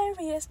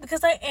hilarious.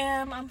 Because I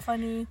am. I'm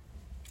funny.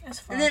 It's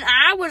fun. And then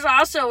I was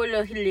also a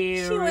little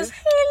hilarious. She was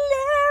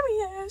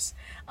hilarious.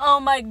 Oh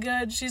my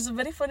god, she's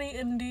very funny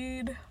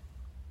indeed.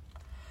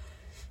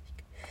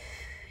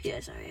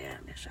 Yes, I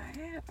am. Yes, I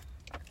am.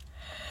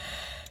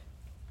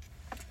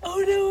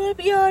 Oh no, I'm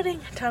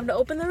yawning. Time to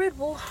open the Red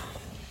Bull.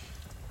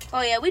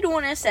 Oh yeah, we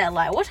doing this at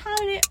like, what time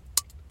is it?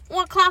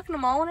 1 o'clock in the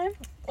morning?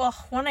 Well,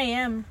 1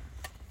 a.m.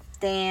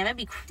 Damn, that'd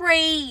be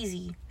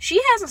crazy.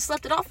 She hasn't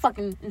slept at all,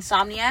 fucking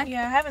insomniac.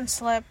 Yeah, I haven't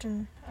slept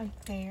in a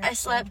day or I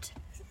slept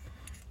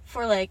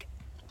for like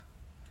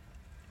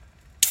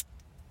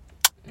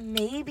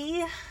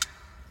maybe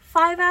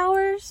 5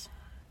 hours.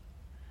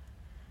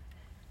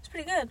 It's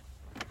pretty good.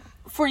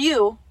 For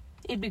you,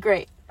 it'd be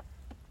great.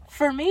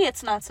 For me,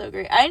 it's not so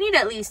great. I need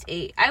at least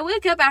 8. I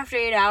wake up after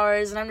 8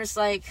 hours and I'm just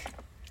like,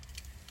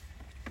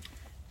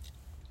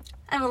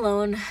 I'm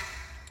alone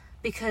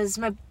because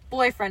my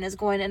boyfriend is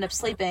going to end up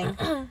sleeping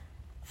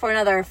for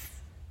another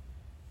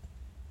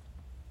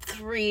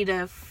 3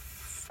 to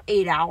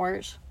 8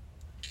 hours,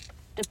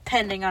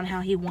 depending on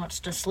how he wants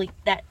to sleep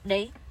that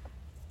day.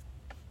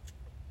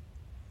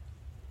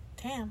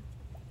 Damn.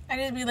 I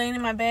just be laying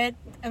in my bed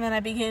and then I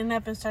be getting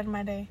up and starting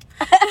my day.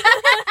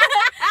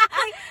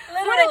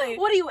 Literally.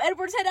 What are you,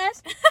 Edward's head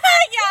ass?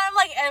 Yeah, I'm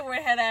like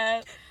Edward head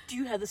ass. Do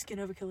you have the skin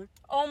of a killer?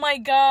 Oh my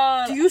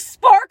god. Do you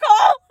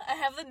sparkle? I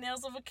have the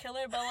nails of a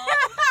killer, Bella.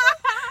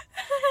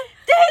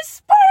 They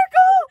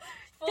sparkle!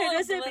 Full They're of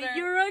gonna say, glitter.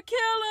 you're a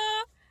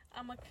killer.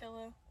 I'm a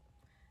killer.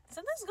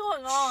 Something's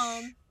going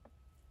on.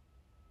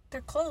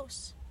 They're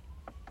close.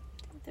 I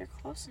think they're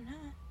close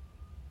enough.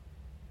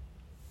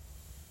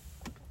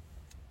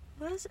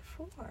 What is it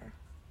for?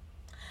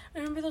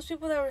 Remember those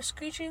people that were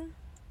screeching?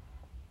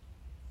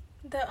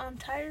 The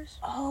tires?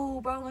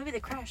 Oh, bro, maybe they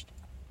crashed.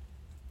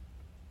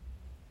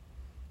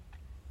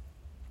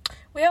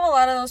 We have a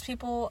lot of those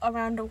people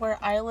around where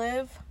I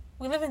live.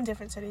 We live in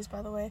different cities,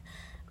 by the way.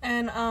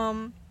 And,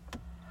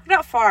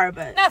 Not far,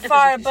 but... not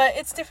far, but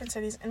it's different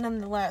cities, and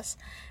nonetheless.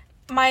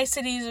 My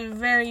city is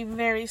very,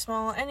 very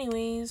small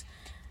anyways.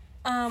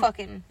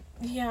 Fucking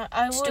Yeah,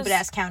 I was...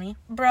 stupid-ass county.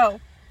 Bro.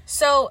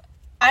 So,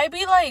 I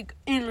be like...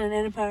 Inland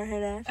Empire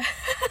head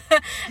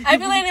ass. I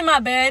be laying in my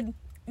bed,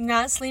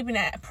 not sleeping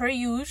at per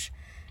usual.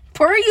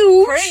 Per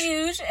you. Per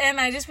usual, and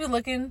I just be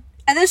looking...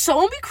 And then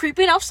someone be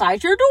creeping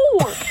outside your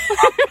door.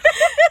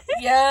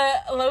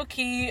 Yeah,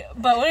 low-key.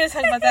 But we're going to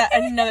talk about that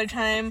another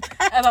time.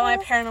 About my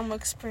paranormal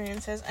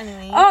experiences.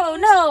 Anyway. Oh,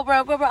 no, bro.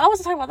 I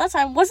wasn't talking about that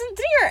time. Wasn't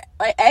your,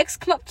 like, ex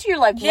come up to your,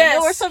 like,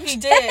 window or something? He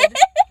did.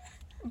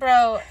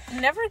 Bro,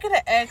 never get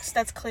an ex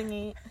that's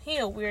clingy. He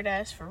a weird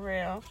ass for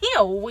real. He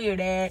a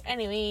weird ass.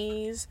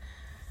 Anyways.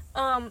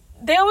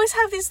 They always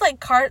have these,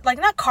 like,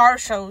 not car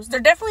shows. They're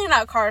definitely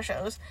not car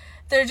shows.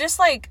 They're just,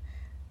 like...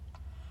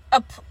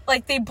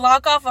 they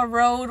block off a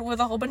road with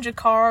a whole bunch of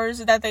cars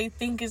that they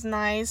think is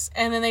nice,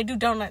 and then they do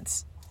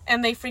donuts,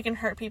 and they freaking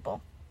hurt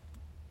people.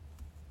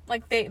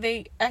 Like,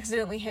 they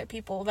accidentally hit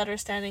people that are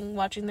standing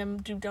watching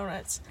them do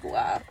donuts.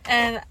 Wow.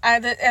 And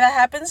that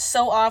happens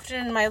so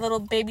often in my little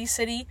baby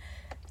city.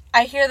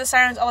 I hear the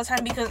sirens all the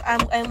time because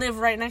I live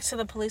right next to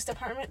the police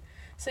department.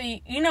 So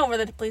you know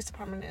where the police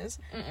department is.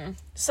 Mm-mm.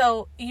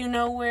 So you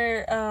know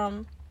where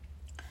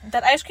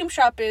that ice cream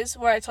shop is,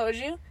 where I told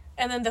you.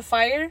 And then the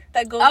fire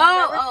that goes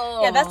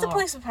yeah, that's the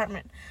police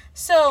department.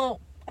 So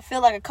I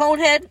feel like a cone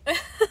head.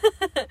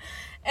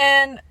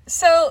 And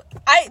so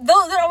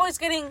they're always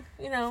getting,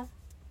 you know,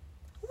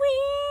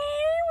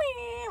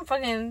 wee,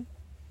 fucking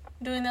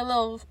doing their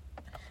little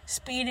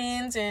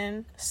speedings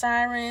and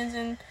sirens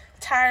and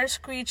tire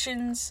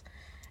screechings.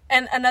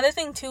 And another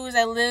thing too is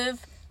I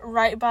live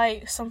right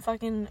by some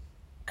fucking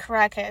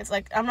crackheads.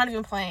 Like, I'm not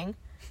even playing.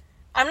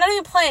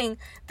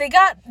 They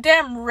got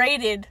damn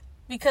raided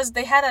because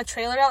they had a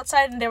trailer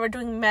outside and they were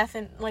doing meth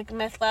and, like,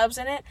 meth labs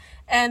in it.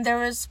 And there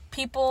was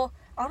people...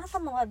 I don't know if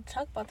I'm allowed to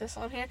talk about this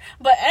on here.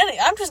 But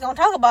I'm just going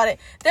to talk about it.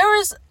 There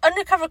was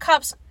undercover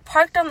cops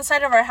parked on the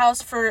side of our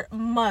house for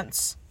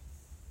months.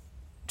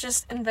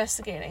 Just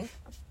investigating.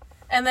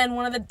 And then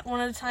one of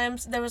the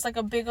times, there was, like,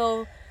 a big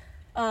old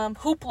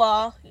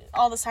hoopla,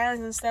 all the sirens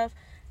and stuff.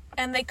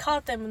 And they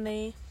caught them and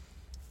they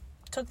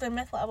took their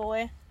meth lab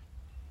away.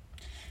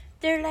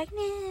 They're like,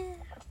 nah.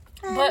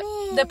 But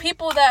the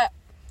people that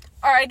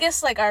are, I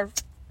guess, like,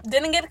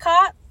 didn't get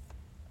caught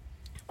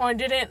or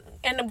didn't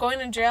end up going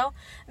to jail,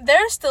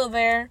 they're still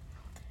there.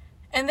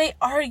 And they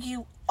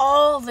argue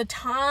all the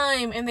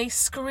time. And they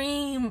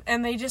scream.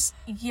 And they just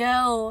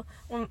yell.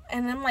 And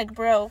I'm like,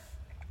 bro,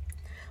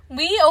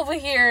 we over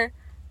here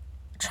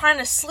trying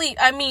to sleep.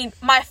 I mean,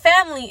 my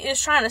family is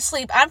trying to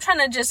sleep. I'm trying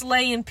to just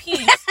lay in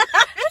peace.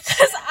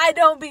 Because I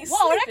don't be sleeping.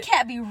 Whoa, that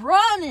cat be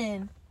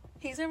running.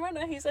 He's a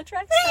runner. He's a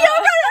track star.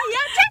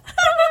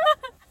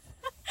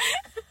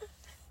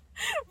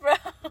 Bro,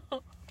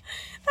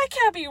 that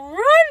cat be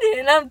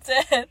running. I'm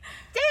dead.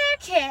 That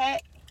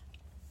cat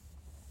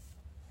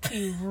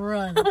be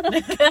running.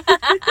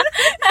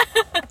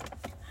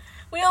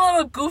 We a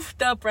little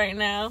goofed up right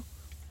now.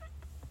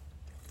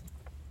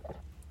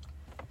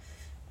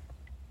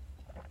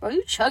 Bro,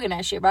 you chugging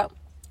that shit, bro.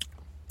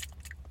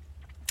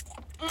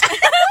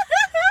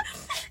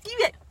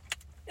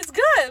 It's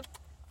good.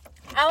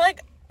 I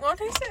like... Want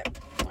to taste it?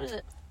 What is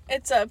it?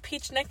 It's a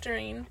peach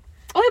nectarine.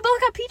 Oh, we both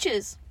got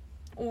peaches.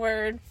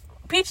 Word.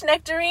 Peach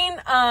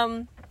nectarine,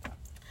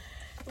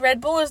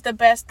 Red Bull is the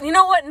best. You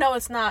know what? No,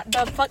 it's not.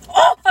 The fuck...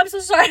 Oh, I'm so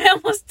sorry. I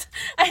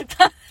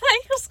thought I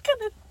was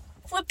gonna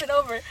flip it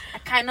over. I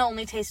kind of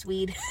only taste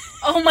weed.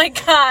 Oh my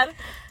god.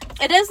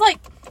 It is like...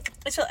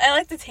 I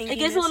like the tanginess. It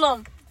gives a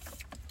little...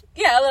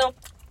 Yeah, a little...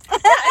 Yeah,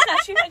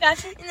 I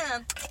got you. Yeah.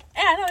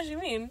 Yeah, I know what you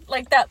mean.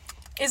 Like, that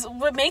is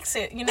what makes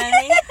it, you know what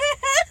I mean?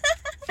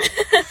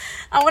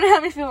 I wonder how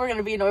many people are going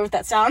to be annoyed with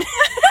that sound.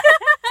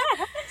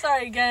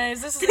 Sorry,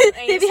 guys. This is an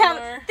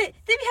ASMR. They'd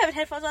be having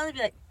headphones on. They'd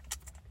be like...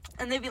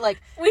 And they'd be like...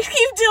 We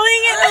keep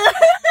doing it.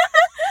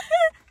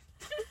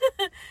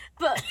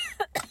 But...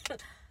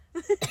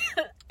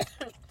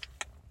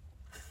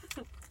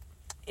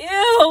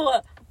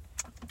 Ew.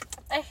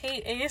 I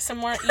hate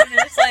ASMR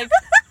eaters. Like,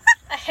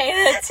 I hate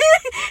it.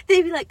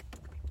 They'd be like...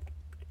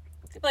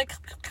 Like...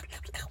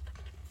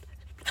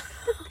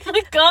 Oh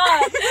my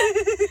god.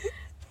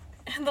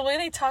 And the way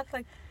they talk,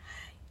 like...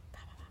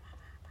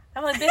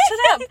 I'm like, bitch, shut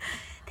up.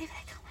 They'd be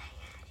like, oh my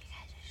god, you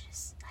guys are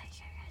just... Like,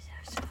 you guys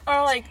are so...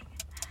 Or like...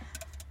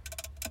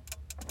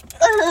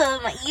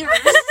 Ugh, my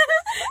ears.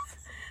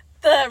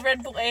 The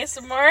Red Bull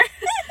ASMR.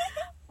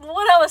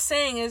 What I was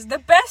saying is the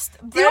best...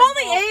 The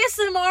only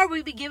ASMR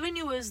we be giving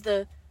you is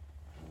the...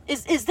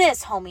 Is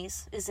this,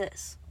 homies. Is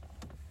this.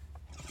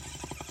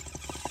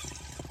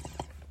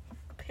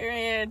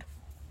 Period.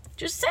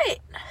 Just say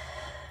it.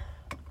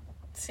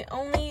 It's the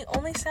only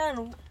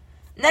sound.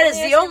 And that is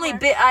the only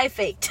bit I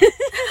faked.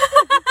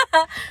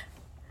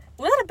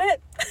 Was that a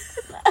bit?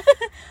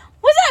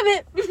 What's that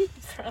bit?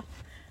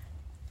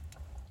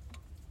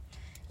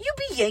 You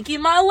be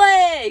yanking my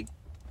leg.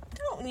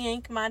 Don't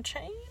yank my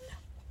chain.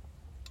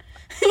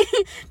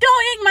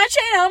 Don't yank my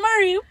chain, I'll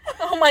murder you.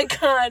 Oh my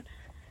god.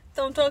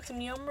 Don't talk to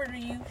me, I'll murder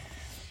you.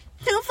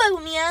 Don't fuck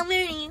with me, I'll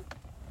murder you.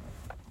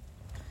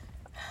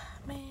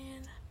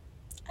 Man,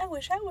 I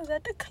wish I was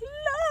at the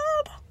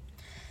club.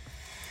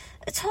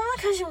 It's only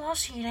because you want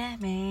to see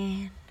that,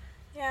 man.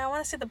 Yeah, I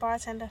want to see the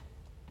bartender.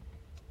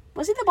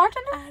 Was he the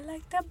bartender? I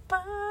like the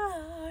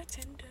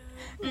bartender.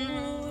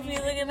 Ooh, if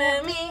you're looking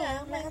at me,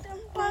 I'm at the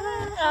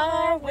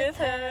bar with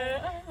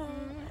her.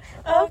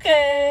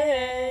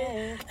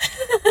 Okay.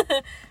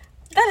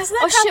 That is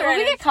not Oh shit, will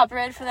we copyrighted. get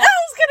copyrighted for I that?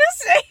 was gonna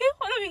say,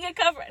 what if we get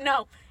copyrighted?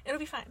 No, it'll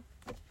be fine.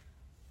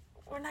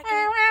 We're not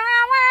gonna...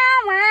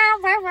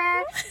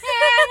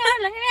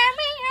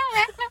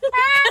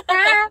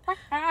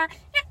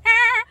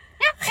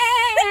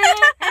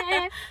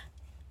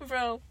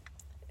 Bro,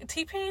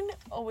 T-Pain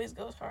always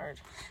goes hard.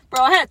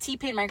 Bro, I had a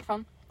T-Pain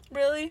microphone.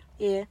 Really?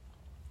 Yeah.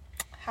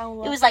 How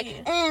lucky. It was like,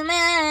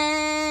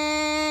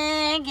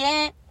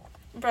 yeah.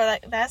 Bro,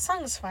 that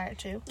song is fire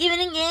too. Give it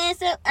a yes,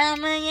 so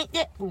I'm a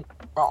yeah. Oh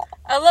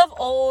I love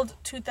old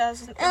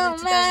 2000, early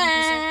 2000%.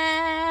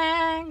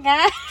 my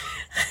god.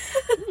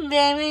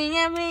 Baby,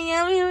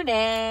 you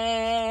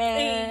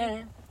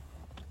there.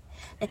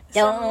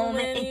 Don't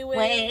make me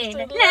wait.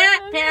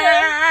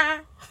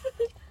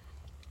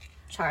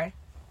 Sorry.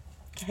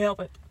 Can't help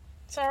it.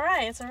 It's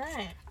alright, it's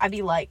alright. I'd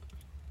be like,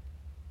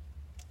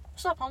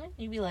 what's up, homie?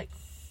 You'd be like,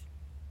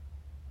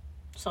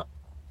 what's up?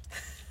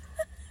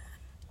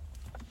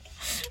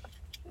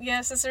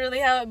 Yes, that's really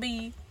how it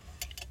be.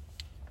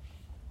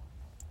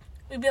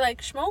 We'd be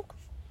like, smoke?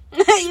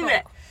 You'd be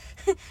like,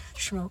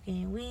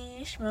 smoking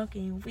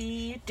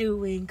weed,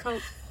 doing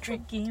coke,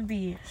 drinking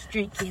beers,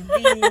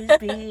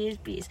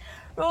 beers.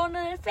 Rolling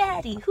a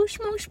fatty, who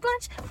smokes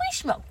blunts? We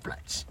smoke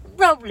blunts.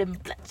 Rolling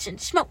blunts and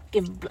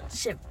smoking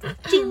blunts.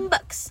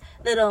 $15,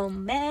 little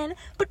man,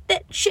 put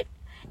that shit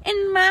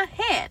in my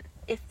hand.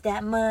 If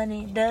that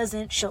money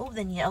doesn't show,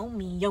 then you owe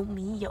me,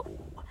 yo.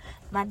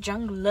 My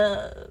jungle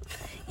love.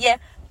 Yeah,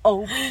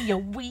 oh,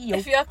 we.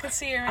 If y'all could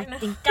see her right I now.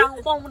 think I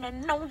wanna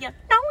know ya.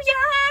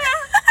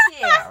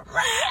 Yeah,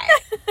 right.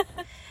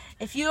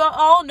 If you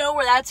all know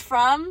where that's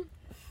from,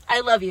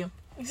 I love you.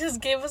 You just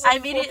gave us a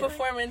full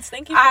performance.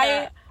 Thank you for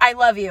that. I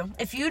love you.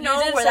 If you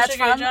know did where such that's a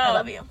good from, I job.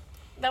 love you.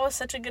 That was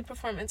such a good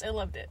performance. I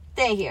loved it.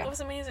 Thank It you. was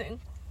amazing.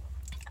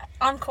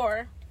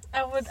 Encore.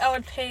 I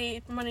would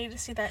pay money to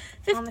see that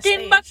on the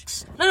stage.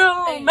 $15,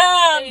 little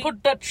man,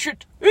 put that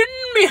shit in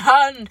me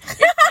hand. If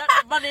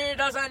that money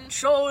doesn't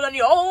show, then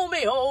you owe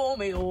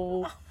me.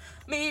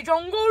 Me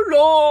jungle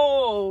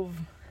love.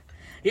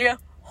 Yeah,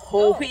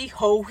 ho-hee,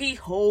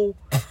 ho.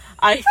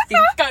 I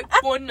think I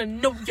wanna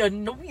know ya.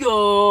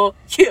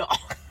 Yeah.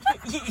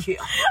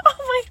 Yeah. Oh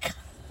my god.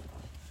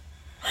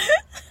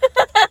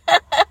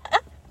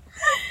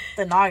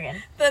 The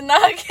noggin. The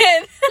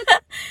noggin.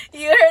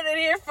 You heard it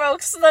here,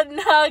 folks. The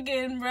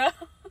noggin, bro.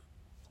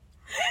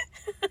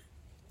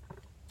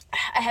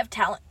 I have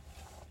talent.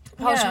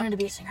 I always wanted to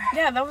be a singer.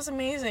 Yeah, that was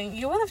amazing.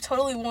 You would have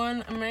totally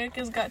won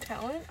America's Got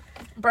Talent.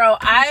 Bro,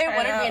 I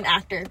wanted to be an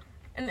actor.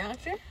 An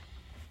actor?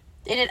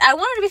 I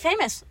wanted to be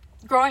famous.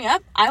 Growing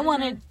up, I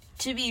wanted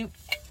to be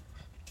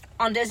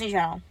on Disney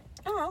Channel.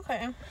 Oh,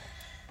 okay.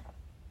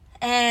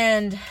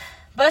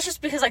 But it's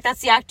just because, like,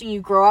 that's the acting you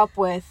grow up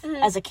with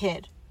as a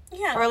kid.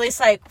 Yeah. Or at least,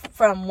 like,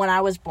 from when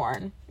I was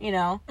born, you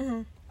know?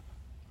 Mm-hmm.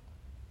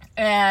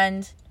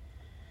 And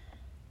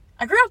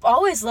I grew up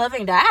always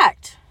loving to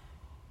act.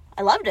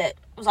 I loved it.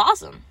 It was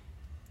awesome.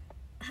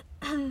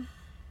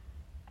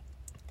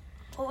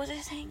 What was I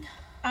saying?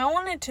 I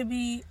wanted to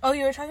be... Oh,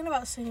 you were talking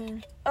about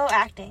singing. Oh,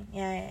 acting.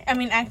 Yeah. I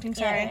mean, acting,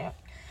 sorry. Yeah.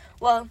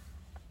 Well...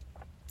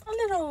 A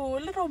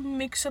little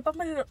mix-up.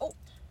 I'm a little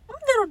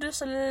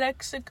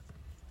dyslexic.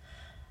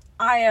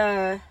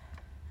 I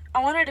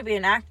wanted to be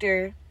an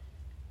actor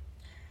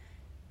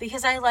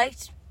because I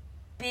liked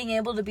being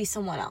able to be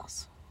someone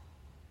else.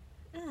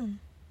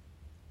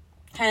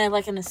 Kind of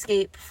like an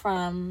escape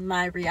from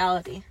my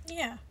reality.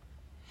 Yeah.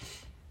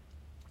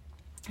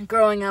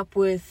 Growing up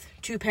with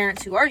two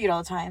parents who argued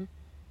all the time.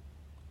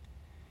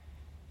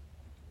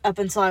 Up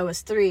until I was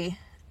 3.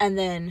 And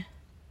then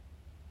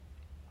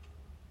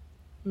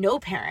no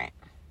parent,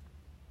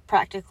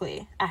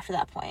 practically, after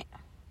that point.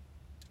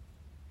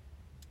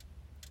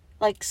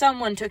 Like,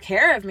 someone took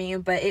care of me,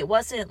 but it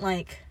wasn't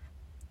like...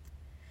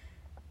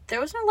 There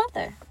was no love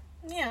there.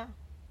 Yeah.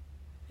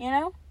 You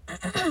know?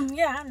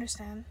 Yeah, I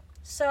understand.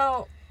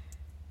 So,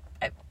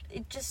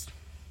 it just...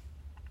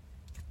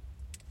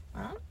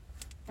 I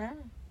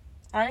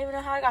don't even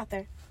know how I got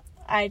there.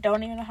 I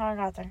don't even know how I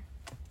got there.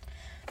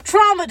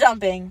 Trauma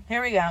dumping.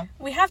 Here we go.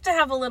 We have to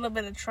have a little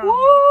bit of trauma.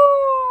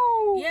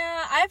 Woo!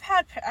 Yeah, I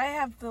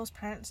have those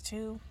parents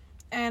too.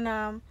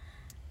 And,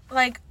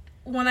 like,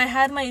 when I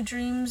had my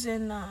dreams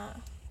in,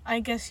 I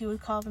guess you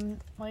would call them,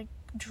 like,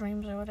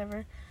 dreams or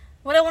whatever,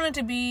 what I wanted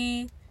to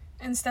be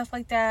and stuff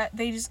like that,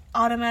 they just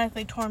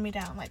automatically tore me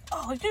down. Like,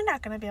 oh, you're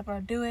not going to be able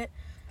to do it.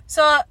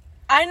 So,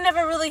 I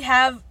never really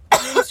have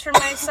dreams for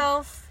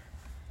myself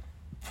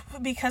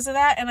because of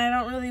that, and I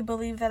don't really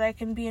believe that I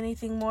can be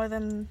anything more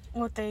than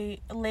what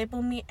they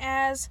label me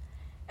as.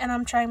 And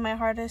I'm trying my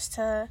hardest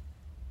to,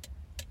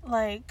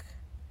 like...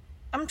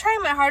 I'm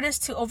trying my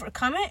hardest to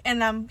overcome it,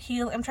 and I'm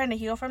trying to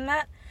heal from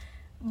that.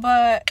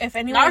 But if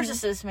anyone...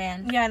 Narcissist,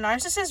 man. Yeah,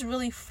 narcissists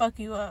really fuck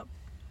you up.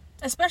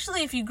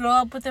 Especially if you grow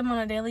up with them on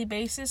a daily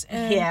basis,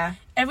 and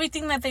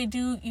everything that they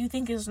do you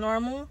think is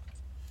normal.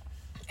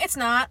 It's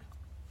not.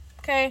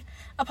 Okay?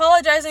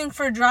 Apologizing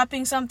for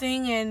dropping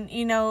something and,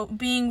 you know,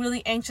 being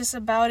really anxious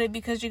about it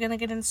because you're gonna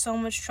get in so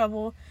much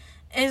trouble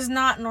is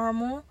not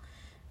normal.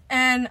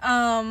 And,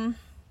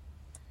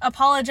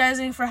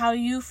 apologizing for how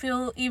you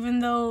feel,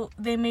 even though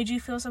they made you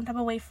feel some type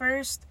of way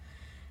first,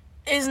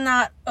 is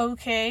not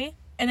okay.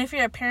 And if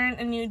you're a parent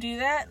and you do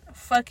that,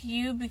 fuck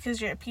you, because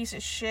you're a piece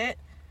of shit.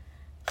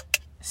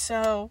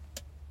 So,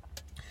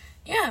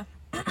 yeah.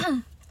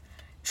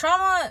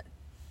 Trauma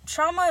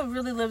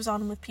really lives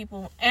on with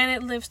people, and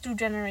it lives through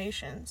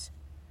generations.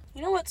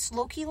 You know what's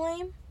low-key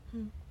lame?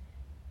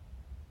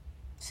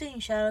 Seeing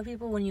shadow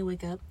people when you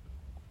wake up.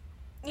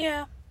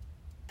 Yeah.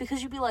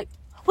 Because you'd be like,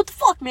 what the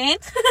fuck, man?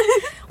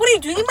 What are you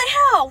doing in my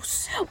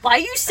house? Why are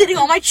you sitting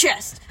on my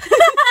chest?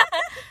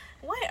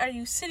 Why are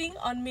you sitting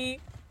on me?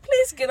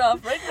 Please get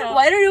off right now.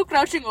 Why are you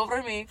crouching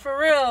over me? For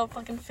real,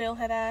 fucking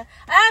failhead ass.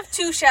 I have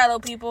 2 shadow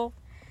people.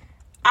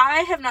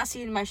 I have not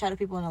seen my shadow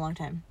people in a long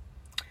time.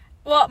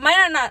 Well, mine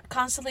are not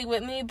constantly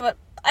with me, but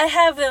I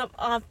have them,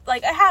 I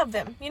have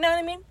them. You know what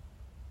I mean?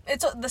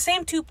 It's the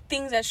same 2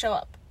 things that show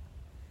up.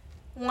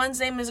 One's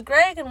name is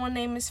Greg, and one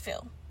name is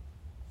Phil.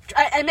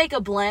 I make a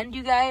blend,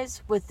 you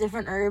guys, with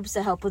different herbs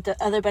to help with the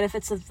other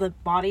benefits of the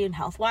body and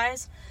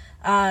health-wise.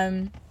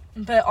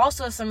 But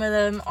also some of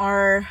them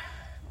are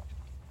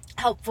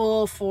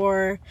helpful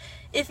for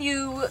if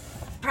you're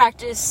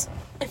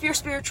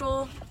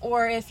spiritual,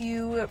 or if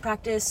you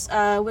practice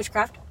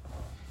witchcraft.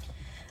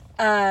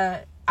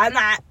 I'm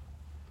not,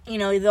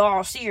 the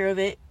all-seer of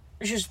it.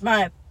 It's just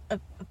my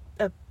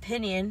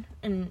opinion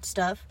and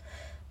stuff.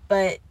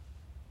 But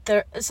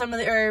some of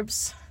the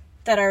herbs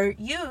that are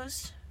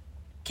used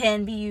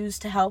can be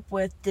used to help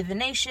with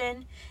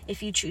divination,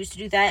 if you choose to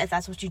do that, if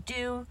that's what you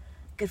do.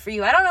 Good for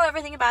you. I don't know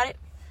everything about it.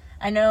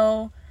 I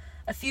know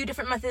a few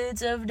different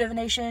methods of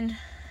divination,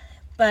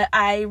 but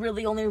I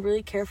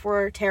only care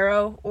for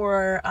tarot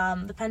or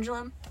the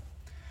pendulum.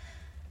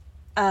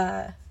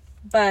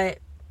 But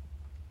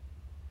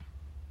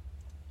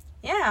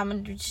yeah, I'm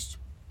gonna just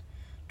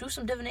do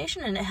some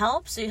divination, and it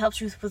helps. It helps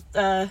you with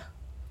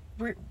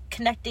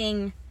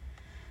connecting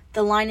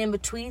the line in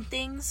between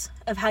things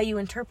of how you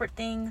interpret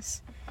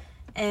things,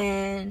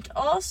 and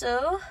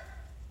also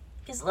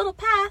gives a little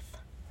path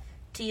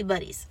to your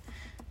buddies.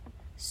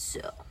 So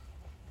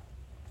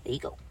there you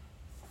go.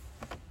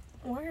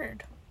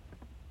 Word.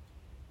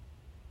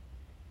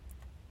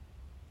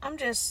 You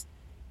just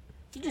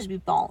be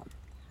ballin'.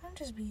 I'm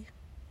just be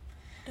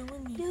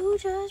doing me. You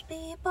just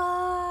be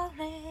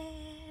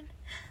ballin'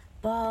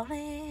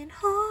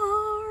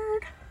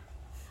 hard.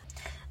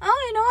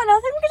 Oh,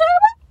 another thing we can talk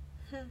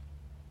about?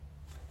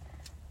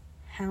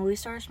 How we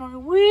started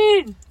smoking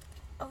weed.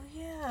 Oh,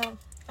 yeah.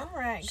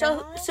 Alright,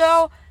 So, guys.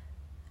 do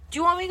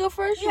you want me to go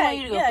first? Or Yeah,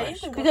 you want you to go yeah, first? you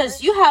can go because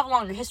first. you have a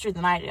longer history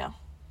than I do.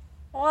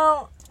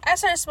 Well, I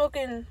started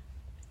smoking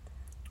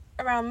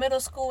around middle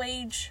school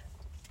age.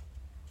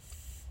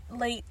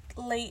 late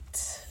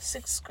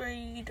 6th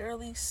grade,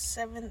 early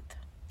 7th.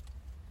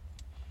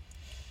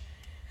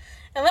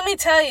 And let me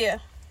tell you,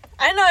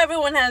 I know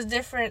everyone has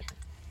different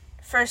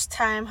first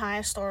time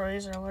high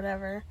stories or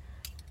whatever.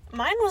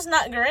 Mine was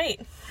not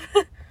great.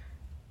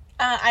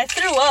 I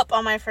threw up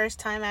on my first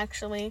time,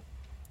 actually.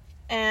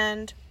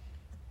 And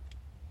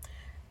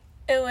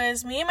it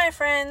was me and my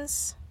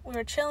friends. We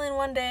were chilling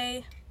one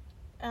day.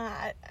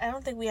 I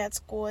don't think we had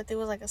school. I think it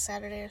was like a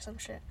Saturday or some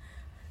shit.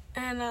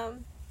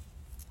 And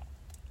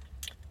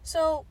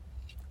so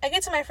I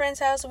get to my friend's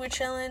house and we're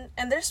chilling,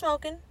 and they're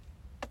smoking.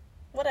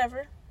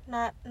 Whatever.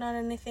 Not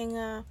anything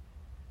out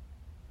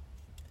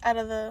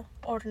of the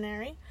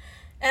ordinary.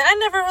 And I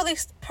never really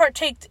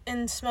partaked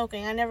in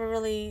smoking. I never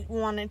really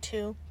wanted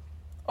to.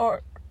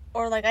 Or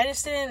like, I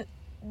just didn't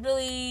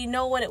really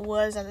know what it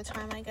was at the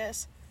time, I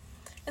guess.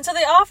 And so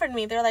they offered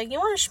me. They're like, you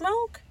want to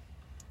smoke?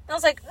 And I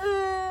was like,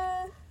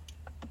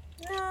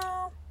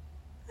 no,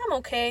 I'm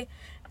okay.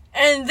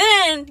 And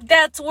then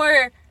that's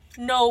where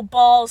no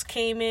balls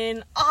came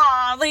in.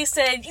 They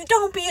said, you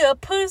don't be a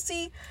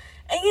pussy.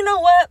 And you know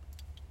what?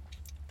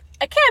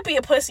 I can't be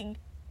a pussy,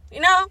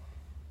 you know?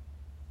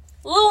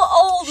 Little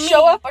old me.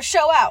 Show up or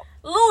show out.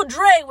 Little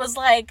Drey was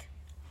like,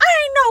 I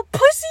ain't no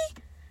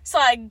pussy. So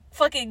I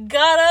fucking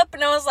got up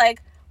and I was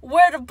like,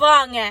 where the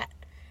bong at?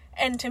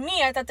 And to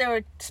me, I thought they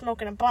were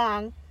smoking a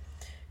bong.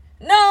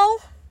 No,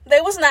 they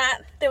was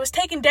not. They was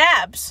taking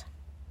dabs.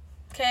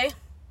 Okay?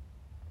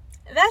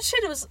 That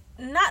shit was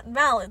not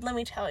valid, let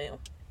me tell you.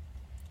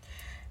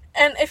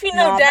 And if you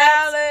know Not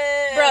dabs...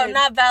 valid. Bro,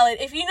 not valid.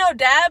 If you know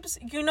dabs,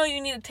 you know you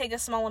need to take a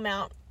small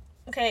amount.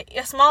 Okay?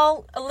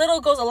 A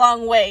little goes a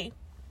long way.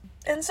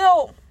 And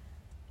so,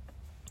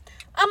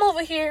 I'm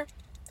over here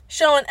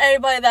showing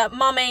everybody that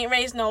mama ain't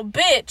raised no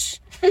bitch.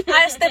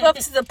 I step up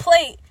to the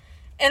plate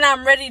and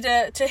I'm ready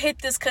to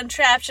hit this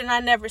contraption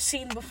I never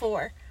seen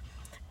before.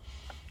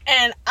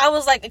 And I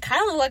was like, it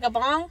kind of looked like a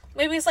bong.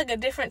 Maybe it's like a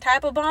different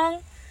type of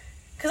bong.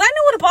 Because I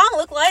knew what a bong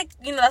looked like.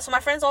 You know, that's what my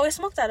friends always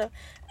smoked out of.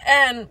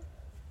 And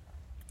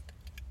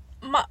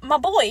my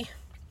boy,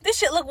 this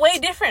shit looked way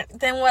different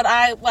than what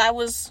I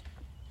was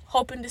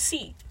hoping to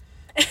see.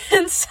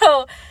 And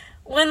so,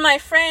 when my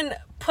friend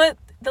put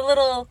the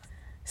little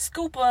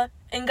scooper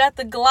and got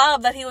the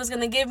glob that he was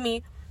going to give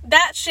me,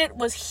 that shit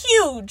was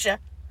huge.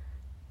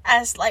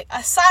 As like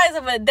a size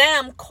of a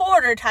damn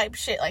quarter type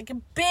shit. Like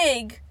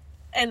big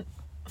and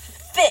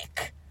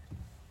thick.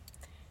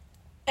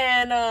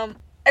 And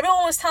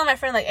everyone was telling my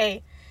friend like,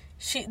 hey,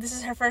 this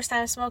is her first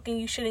time smoking,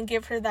 you shouldn't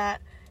give her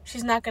that.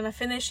 She's not going to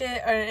finish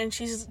it and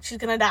she's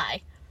going to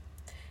die.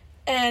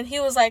 And he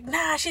was like,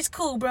 nah, she's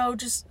cool, bro.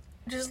 Just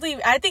leave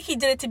it. I think he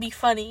did it to be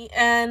funny.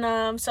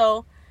 And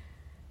so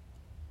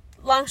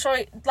long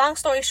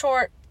story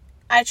short,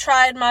 I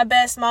tried my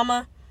best,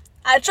 mama.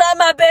 I tried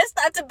my best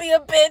not to be a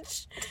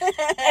bitch.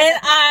 And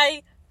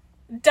I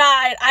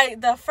died.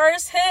 The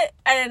first hit,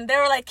 and they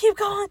were like, keep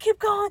going, keep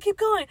going, keep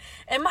going.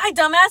 And my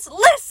dumbass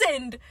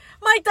listened.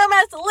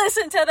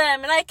 To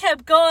them. And I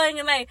kept going,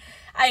 and I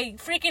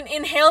freaking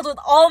inhaled with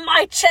all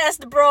my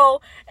chest, bro.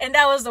 And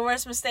that was the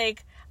worst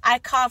mistake. I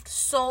coughed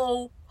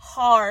so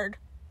hard.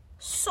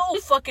 So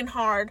fucking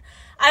hard.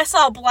 I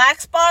saw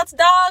black spots,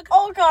 dog.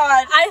 Oh,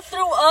 God. I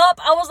threw up.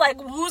 I was like,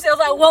 woozy. I was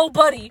like, whoa,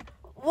 buddy.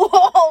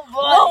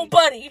 Whoa,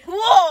 buddy.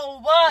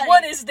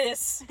 What is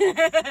this?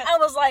 I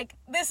was like,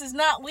 this is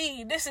not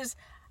weed. This is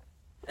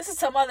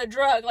some other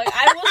drug. Like,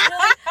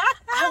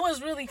 I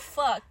was really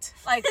fucked.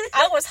 Like,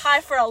 I was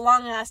high for a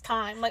long ass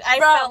time. Like, I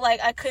felt like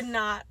I could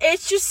not.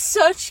 It's just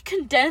such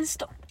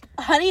condensed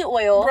honey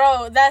oil.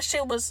 Bro, that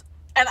shit was,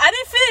 and I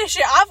didn't finish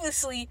it,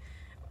 obviously,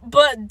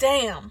 but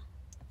damn.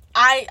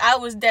 I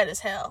was dead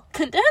as hell.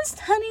 Condensed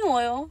honey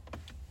oil.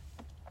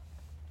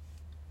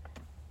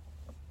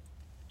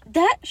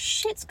 That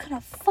shit's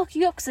gonna fuck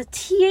you up because the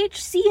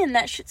THC in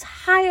that shit's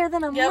higher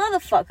than a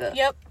motherfucker.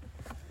 Yep.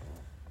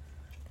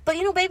 But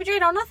you know, Baby Drey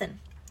don't know nothing.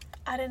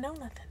 I didn't know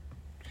nothing.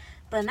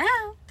 But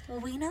now,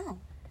 we know.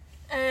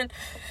 And,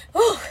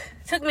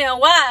 took me a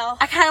while.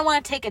 I kind of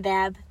want to take a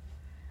dab.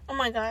 Oh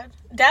my God.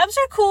 Dabs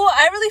are cool.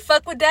 I really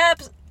fuck with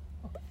dabs.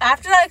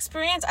 After that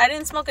experience, I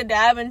didn't smoke a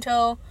dab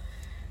until,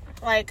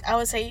 like, I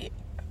would say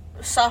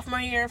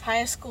sophomore year of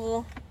high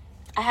school.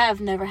 I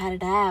have never had a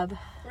dab.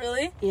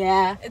 Really?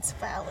 Yeah. It's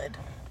valid.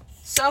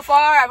 So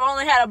far, I've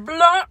only had a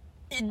blunt,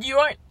 a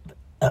joint,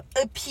 a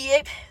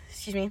pipe,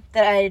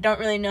 that I don't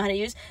really know how to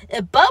use,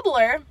 a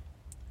bubbler,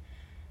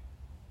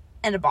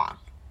 and a bong.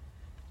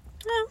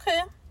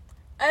 Okay.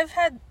 I've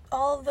had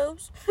all of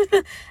those.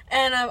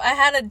 And I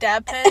had a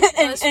dab pen.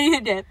 and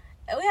you did.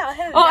 Oh, yeah, I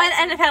had a dab pen.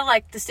 And I've had,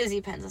 like, the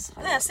Stizzy pens and stuff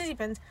like that. Yeah, Stizzy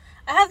pens.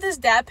 I had this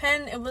dab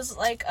pen. It was,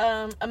 like,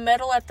 a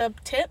metal at the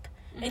tip.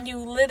 And you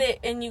lit it,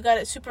 and you got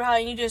it super high,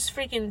 and you just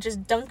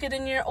dunked it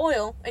in your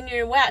oil, in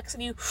your wax,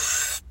 and you,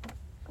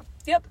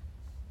 yep.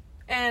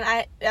 And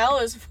that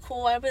was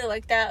cool. I really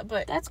like that,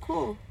 but that's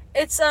cool.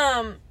 It's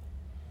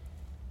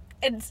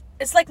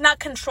like not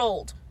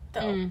controlled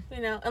though,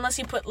 you know, unless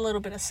you put a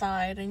little bit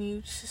aside and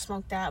you just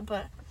smoke that.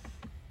 But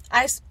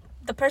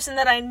the person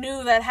that I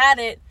knew that had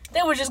it,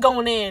 they were just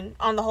going in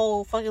on the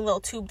whole fucking little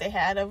tube they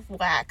had of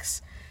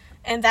wax.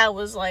 And that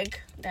was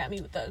like, damn,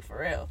 you thug for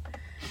real.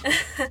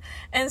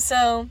 And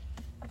so,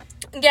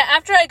 yeah,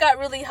 after I got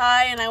really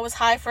high, and I was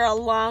high for a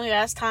long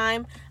ass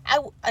time,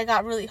 I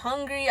got really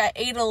hungry. I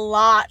ate a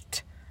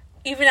lot.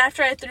 Even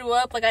after I threw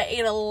up, like, I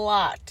ate a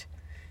lot.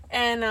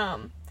 And,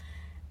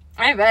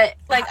 I bet.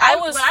 Like, I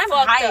was when I'm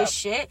fucked high up. as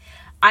shit,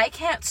 I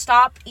can't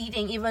stop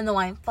eating even though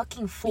I'm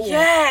fucking full.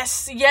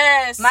 Yes.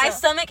 My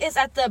stomach is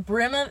at the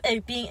brim of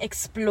it being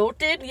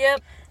exploded.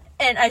 Yep.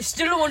 And I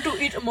still want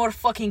to eat more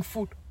fucking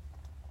food.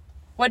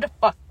 What the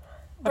fuck?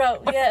 Bro,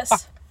 what yes. the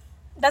fuck?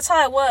 That's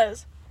how I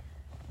was.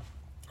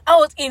 I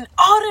was eating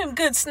all them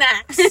good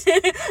snacks.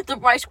 The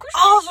Rice Krispies.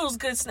 All those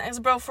good snacks,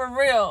 bro, for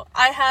real.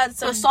 I had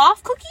some... The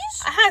soft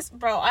cookies? I had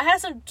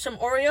some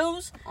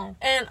Oreos. Oh.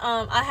 And,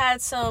 I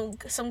had some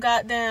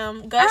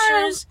goddamn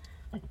Gushers.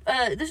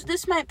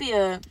 This might be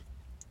a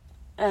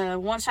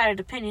one-sided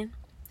opinion,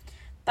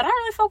 but I don't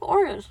really fuck with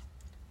Oreos.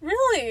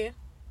 Really?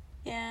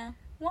 Yeah.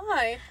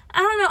 Why? I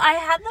don't know. I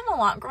had them a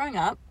lot growing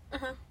up.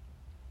 Uh-huh.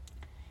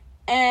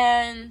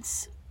 And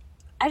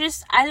I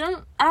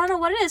don't know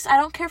what it is. I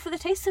don't care for the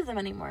taste of them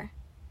anymore.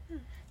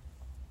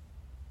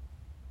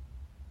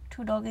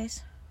 2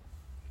 doggies.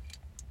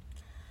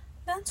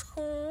 That's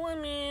cool. I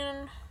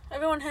mean,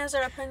 everyone has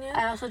their opinion.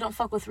 I also don't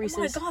fuck with Reese's.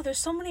 Oh my god, there's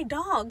so many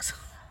dogs.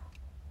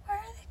 Where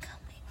are they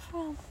coming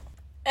from?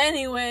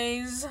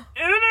 Anyways.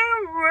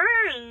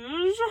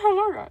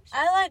 Hello, guys.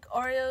 I like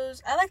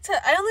Oreos.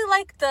 I only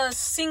like the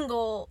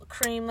single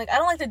cream. Like, I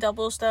don't like the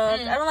double stuff.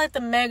 I don't like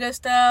the mega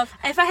stuff.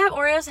 If I have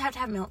Oreos, I have to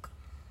have milk.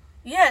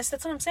 Yes,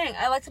 that's what I'm saying.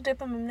 I like to dip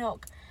them in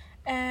milk.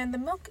 And the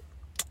milk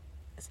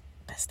is the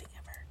best thing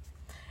ever.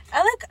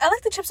 I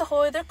like the Chips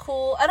Ahoy. They're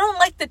cool. I don't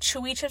like the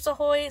chewy Chips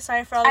Ahoy.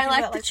 Sorry for all the people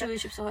that like the chewy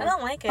Chips Ahoy. I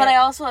don't like it. But I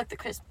also like the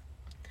crisp.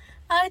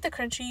 I like the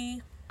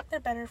crunchy. They're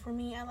better for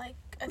me.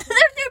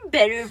 They're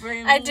better for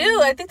me. I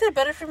do. I think they're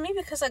better for me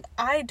because, like,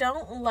 I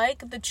don't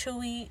like the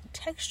chewy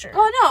texture.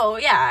 Oh, no.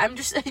 Yeah. I'm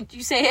just...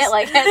 You say it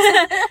like...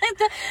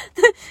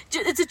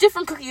 It's a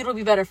different cookie. It'll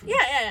be better for me.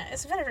 Yeah.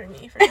 It's better for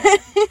me. For sure.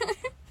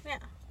 Yeah.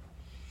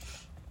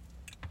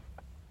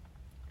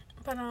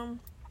 But,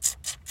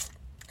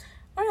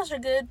 Oreos are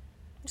good.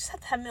 You just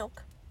have to have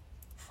milk.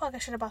 Fuck, I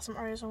should have bought some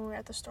Oreos when we were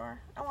at the store.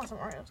 I want some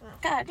Oreos now.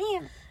 God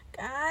damn.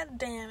 God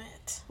damn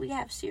it. We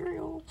have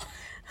cereal.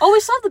 Oh,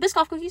 we still have the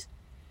Biscoff cookies.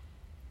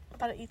 I'm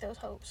about to eat those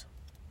hopes.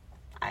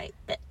 I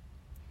bet.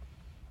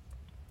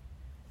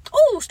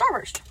 Oh,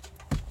 Starburst.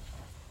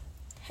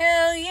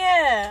 Hell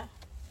yeah.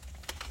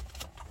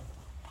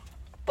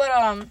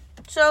 But,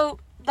 so,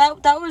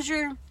 that was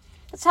your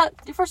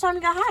first time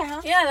you got high,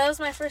 huh? Yeah, that was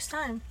my first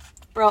time.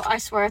 Bro, I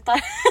swear I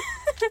thought...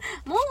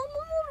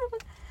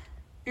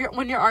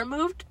 when your arm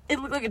moved, it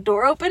looked like a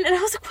door opened, and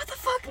I was like, what the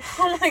fuck?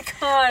 Oh my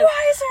god.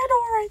 Why is there a door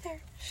right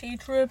there? She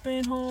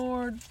tripping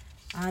hard.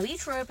 I be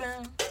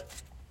tripping.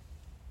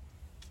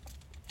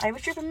 I be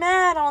tripping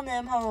mad on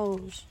them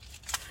hoes.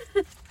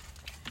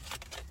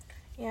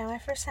 Yeah, my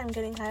first time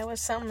getting high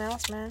was something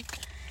else, man.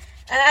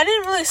 And I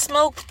didn't really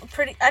smoke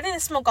I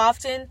didn't smoke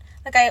often.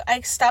 Like, I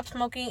stopped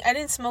smoking. I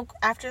didn't smoke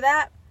after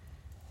that.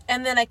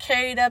 And then I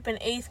carried up in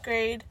 8th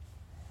grade.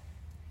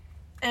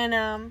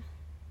 And,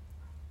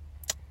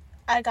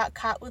 I got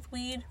caught with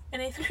weed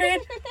in 8th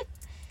grade.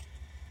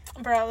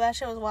 Bro, that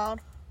shit was wild.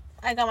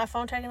 I got my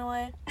phone taken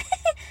away.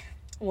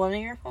 One of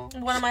your phones?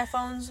 One of my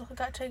phones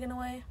got taken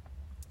away.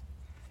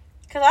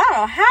 Because I don't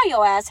know how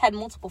your ass had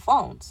multiple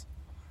phones.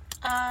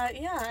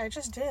 Yeah, I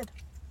just did.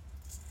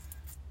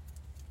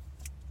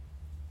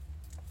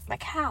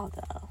 Like, how,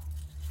 though?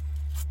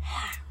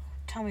 How?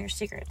 Tell me your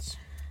secrets.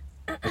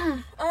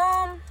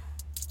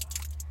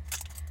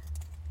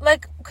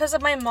 Like, because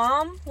my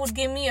mom would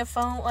give me a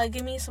phone, like,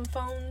 give me some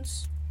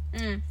phones.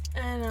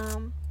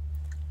 And,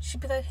 she'd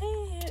be like,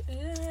 hey,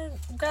 you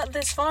got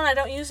this phone I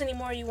don't use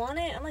anymore. You want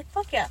it? I'm like,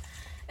 fuck yeah.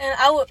 And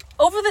I would,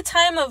 over the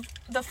time of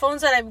the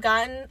phones that I've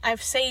gotten, I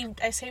saved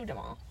them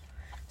all.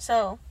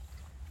 So,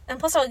 and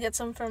plus I would get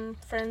some from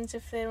friends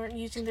if they weren't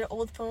using their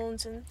old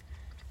phones. And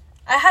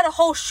I had a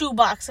whole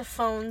shoebox of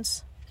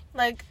phones.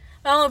 Like,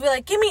 my mom would be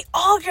like, give me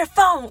all your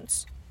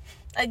phones.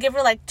 I'd give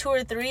her like 2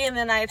 or 3, and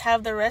then I'd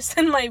have the rest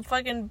in my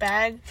fucking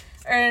bag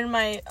or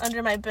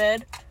under my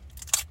bed.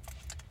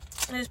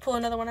 And just pull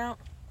another one out.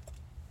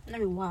 That'd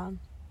be wild.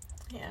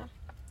 Yeah.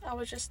 I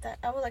was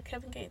like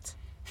Kevin Gates.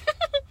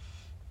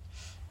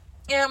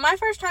 Yeah, my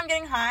first time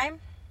getting high,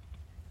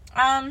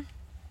 I think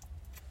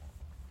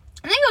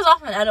it was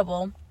off an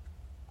edible.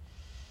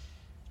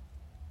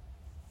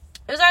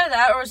 It was either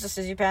that or it was a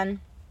Sizzy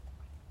pen.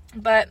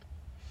 But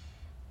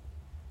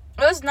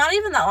it was not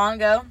even that long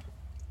ago.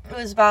 It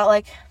was about,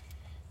 like,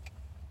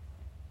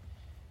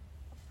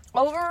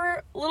 a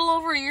little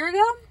over a year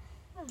ago,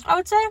 I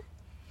would say.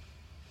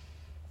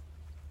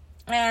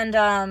 And,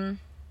 yeah,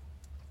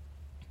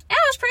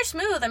 it was pretty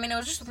smooth. I mean, it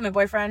was just with my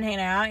boyfriend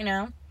hanging out, you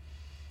know.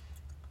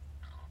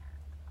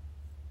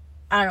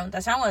 I don't know what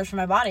that sound was for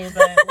my body,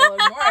 but we'll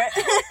ignore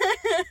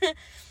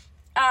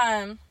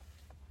it.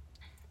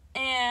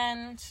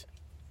 And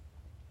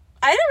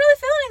I didn't really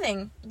feel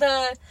anything.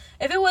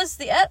 If it was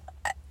the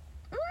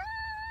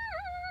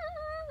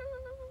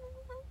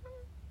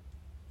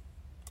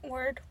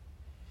Word.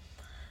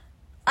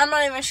 I'm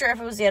not even sure if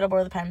it was the edible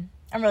or the pen.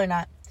 I'm really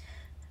not.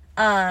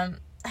 I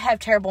have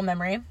terrible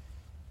memory.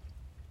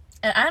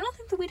 And I don't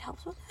think the weed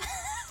helps with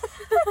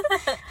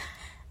that.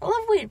 I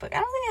love weed, but I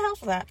don't think it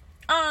helps with that.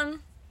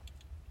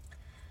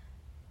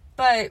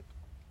 But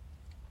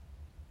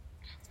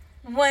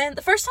when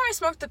the first time I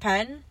smoked the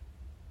pen,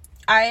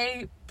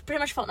 I pretty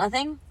much felt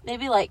nothing.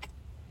 Maybe like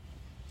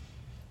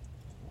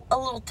a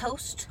little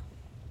toast.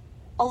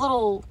 A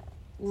little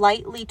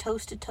lightly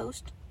toasted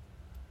toast.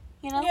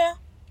 You know? Yeah.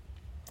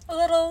 A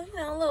little,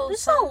 a little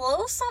Just something. a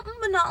little something,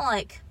 but not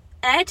like...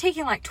 And I had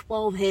taken like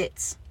 12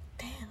 hits.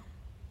 Damn.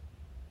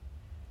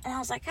 And I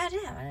was like, God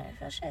damn, I didn't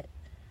feel shit.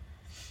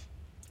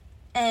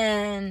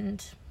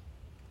 And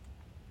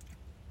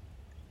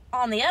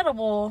on the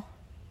edible,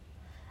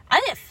 I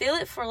didn't feel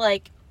it for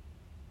like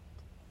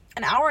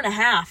an hour and a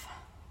half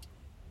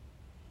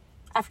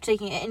after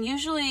taking it. And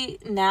usually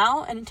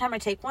now, anytime I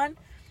take one,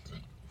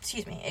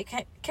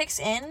 it kicks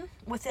in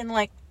within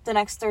like the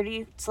next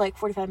 30 to like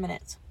 45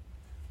 minutes.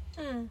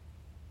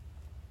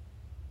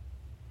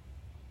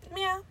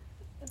 Yeah.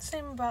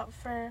 Same about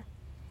for...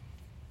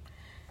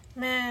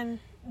 Man,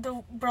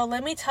 bro,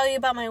 let me tell you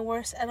about my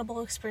worst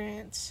edible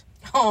experience.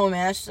 Oh,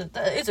 man,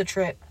 it's a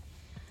trip.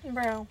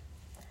 Bro.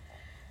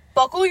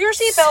 Buckle your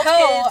seatbelts,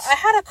 kids. I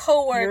had a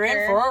coworker. You're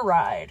in for a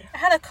ride. I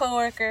had a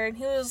coworker, and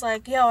he was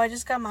like, yo, I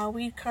just got my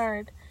weed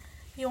card.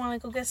 You want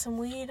to go get some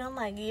weed? I'm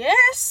like,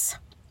 yes.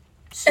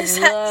 Is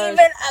that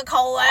even a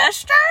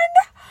question?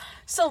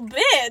 So,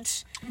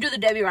 bitch. Do the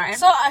Debbie Ryan.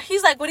 So,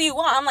 he's like, what do you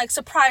want? I'm like,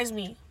 surprise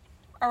me.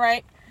 All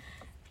right?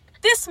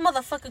 This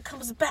motherfucker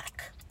comes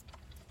back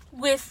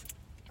with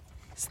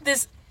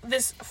this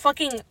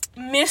fucking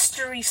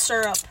mystery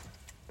syrup.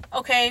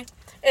 Okay?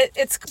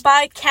 It's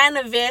by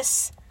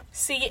Cannabis.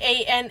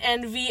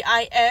 Cannvis,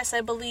 I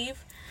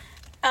believe.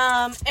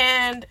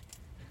 And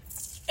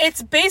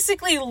it's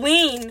basically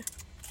lean.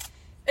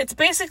 It's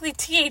basically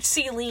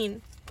THC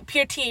lean.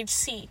 Pure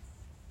THC.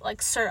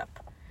 Like syrup.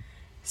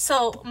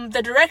 So,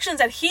 the directions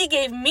that he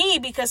gave me,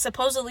 because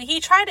supposedly he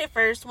tried it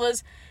first,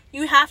 was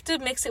you have to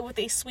mix it with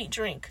a sweet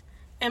drink.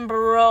 And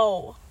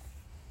bro,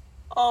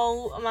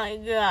 oh my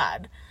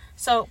god.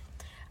 So,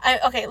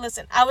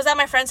 listen. I was at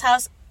my friend's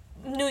house,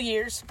 New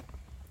Year's.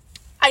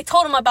 I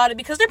told him about it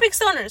because they're big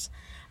stoners.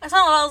 I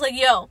told him, I was like,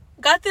 yo,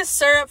 got this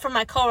syrup from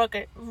my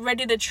coworker,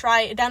 ready to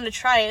try it, down to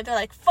try it. They're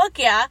like, fuck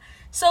yeah.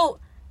 So,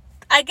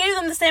 I gave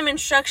them the same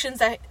instructions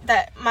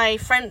that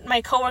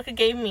my coworker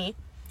gave me.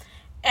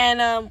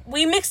 And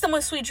we mixed them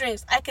with sweet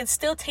drinks. I could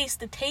still taste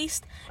the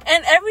taste.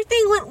 And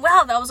everything went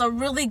well. That was a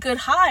really good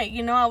high.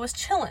 I was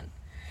chilling.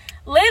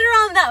 Later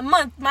on that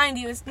month, mind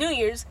you, it's New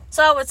Year's.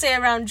 So I would say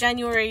around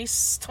January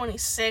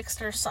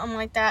 26th or something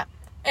like that.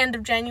 End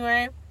of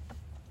January.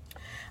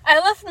 I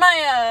left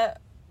my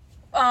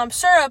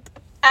syrup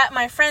at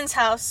my friend's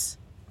house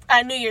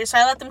at New Year's. So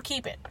I let them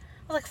keep it. I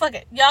was like, fuck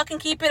it. Y'all can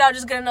keep it. I'll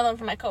just get another one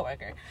for my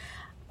coworker.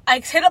 I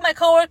hit up my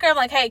coworker. I'm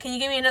like, hey, can you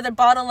give me another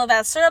bottle of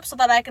that syrup so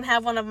that I can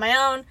have one of my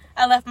own?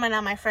 I left mine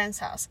at my friend's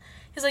house.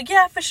 He's like,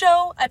 yeah, for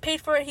sure. I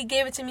paid for it. He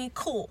gave it to me.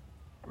 Cool.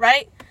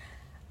 Right?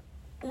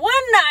 One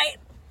night,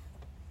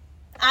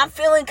 I'm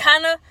feeling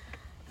kind of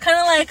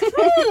like, a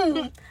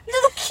little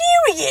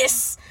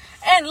curious.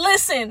 And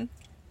listen,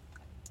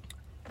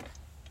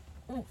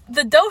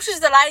 the dosage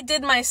that I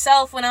did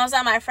myself when I was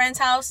at my friend's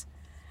house,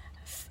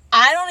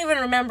 I don't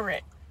even remember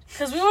it.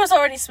 Because we was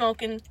already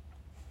smoking.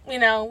 We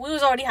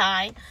was already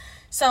high.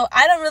 So,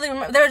 I don't really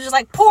remember. They were just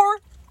like, pour.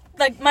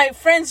 Like, my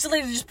friends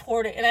literally just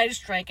poured it. And I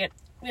just drank it.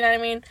 You know what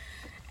I mean?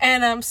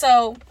 And,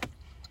 so,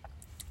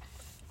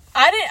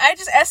 I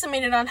just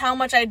estimated on how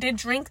much I did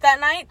drink that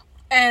night.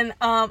 And,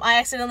 I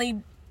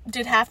accidentally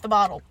did half the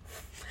bottle.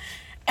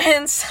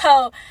 And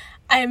so,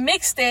 I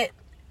mixed it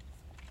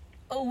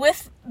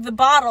with the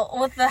bottle,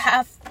 with the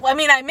half.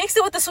 I mixed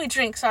it with the sweet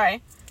drink,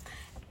 sorry.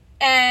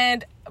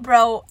 And,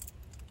 bro,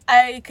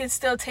 I could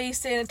still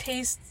taste it. It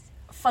tastes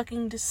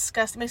fucking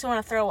disgusting. Makes me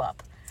want to throw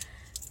up.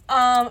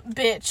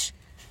 Bitch.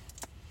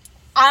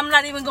 I'm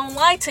not even gonna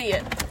lie to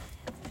you.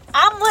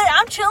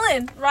 I'm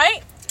chilling,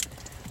 right?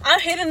 I'm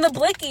hitting the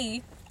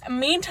blicky.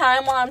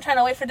 Meantime, while I'm trying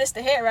to wait for this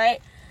to hit, right?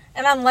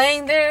 And I'm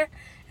laying there,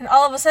 and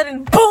all of a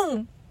sudden,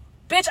 boom!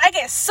 Bitch, I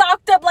get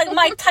socked up like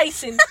Mike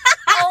Tyson.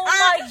 Oh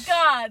my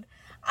god.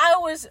 I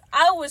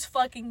was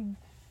fucking,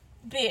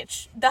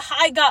 bitch. The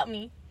high got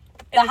me.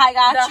 The high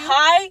got you? The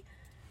high,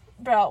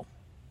 bro.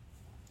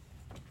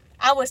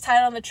 I was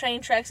tied on the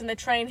train tracks and the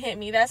train hit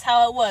me. That's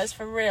how it was,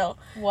 for real.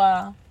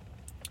 Wow.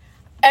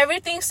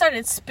 Everything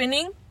started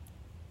spinning.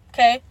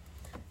 Okay?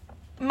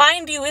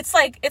 Mind you, it's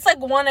like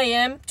 1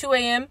 a.m., 2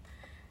 a.m.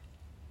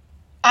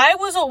 I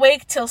was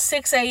awake till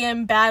 6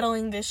 a.m.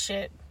 battling this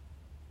shit.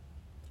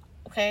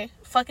 Okay?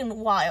 Fucking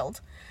wild.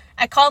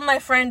 I called my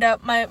friend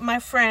up, my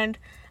friend.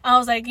 I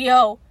was like,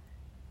 yo,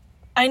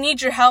 I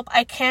need your help.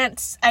 I can't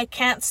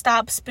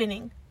stop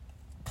spinning.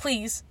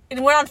 Please.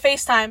 and we're on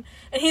FaceTime,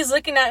 and he's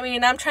looking at me,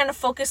 and I'm trying to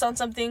focus on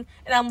something,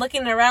 and I'm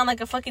looking around like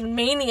a fucking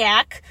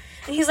maniac,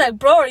 and he's like,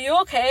 bro, are you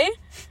okay?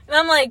 And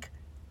I'm like,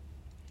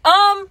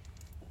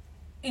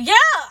 yeah,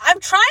 I'm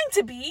trying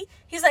to be.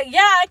 He's like,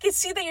 yeah, I can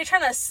see that you're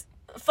trying to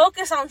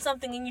focus on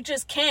something, and you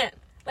just can't.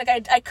 Like,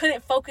 I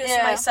couldn't focus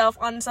myself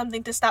on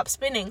something to stop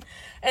spinning.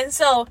 And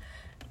so,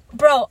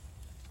 bro,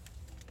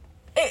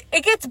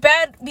 it gets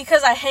bad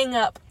because I hang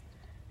up.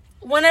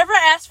 Whenever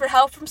I ask for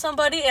help from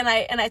somebody and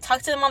I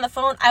talk to them on the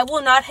phone, I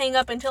will not hang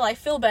up until I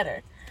feel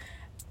better.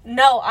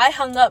 No, I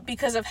hung up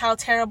because of how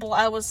terrible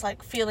I was,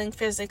 like, feeling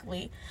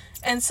physically.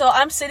 And so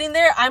I'm sitting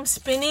there, I'm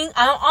spinning,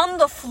 I'm on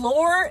the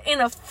floor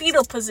in a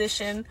fetal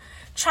position,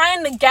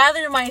 trying to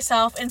gather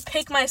myself and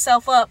pick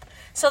myself up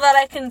so that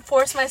I can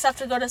force myself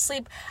to go to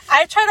sleep.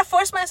 I try to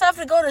force myself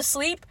to go to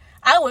sleep.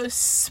 I was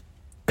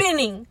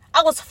spinning.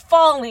 I was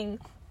falling.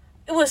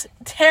 It was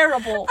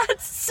terrible.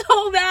 That's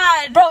so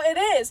bad. Bro, it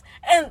is.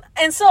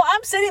 And so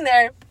I'm sitting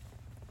there,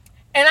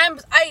 and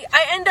I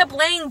end up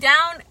laying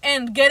down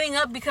and getting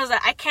up because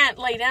I can't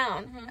lay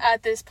down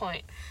at this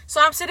point.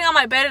 So I'm sitting on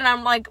my bed, and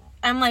I'm like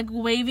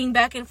waving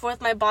back and forth,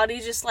 my body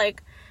just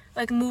like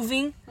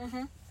moving.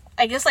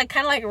 I guess like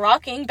kind of like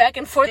rocking back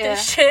and forth and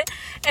shit.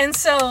 And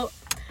so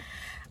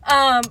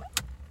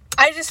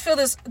I just feel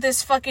this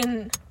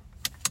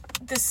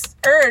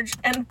urge,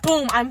 and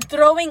boom, I'm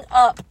throwing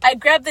up. I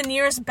grab the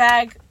nearest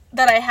bag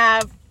that I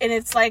have, and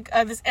it's like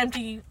this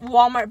empty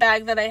Walmart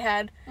bag that I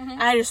had.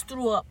 And I just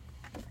threw up.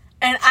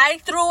 And I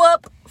threw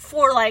up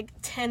for like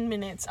 10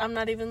 minutes. I'm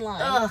not even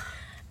lying. Ugh.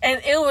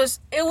 And it was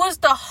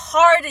the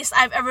hardest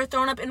I've ever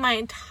thrown up in my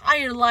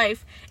entire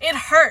life. It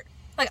hurt.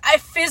 Like, I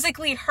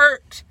physically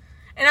hurt.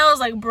 And I was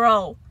like,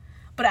 bro.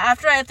 But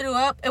after I threw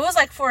up, it was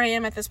like 4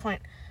 a.m. at this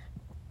point.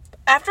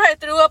 After I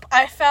threw up,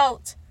 I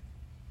felt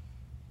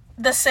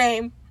the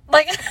same.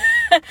 Like,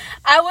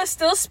 I was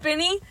still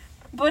spinny,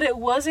 but it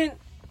wasn't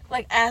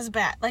like as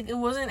bad. Like, it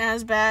wasn't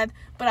as bad,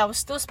 but I was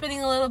still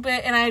spinning a little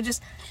bit, and I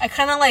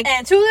kind of like...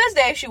 And to this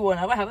day, she will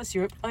never have a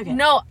syrup again.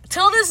 No,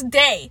 till this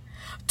day,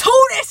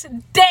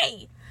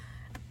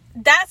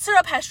 that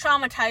syrup has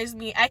traumatized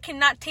me. I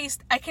cannot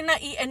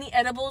eat any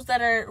edibles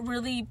that are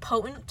really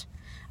potent.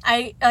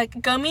 Like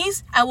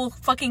gummies, I will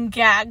fucking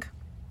gag.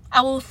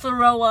 I will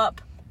throw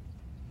up.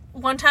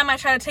 One time I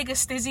tried to take a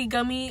Stizzy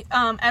gummy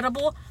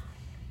edible.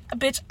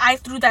 Bitch, I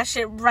threw that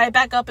shit right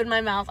back up in my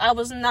mouth. That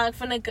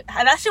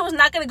shit was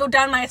not gonna go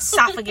down my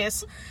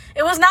esophagus.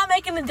 It was not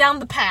making it down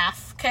the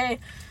path, okay?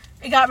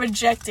 It got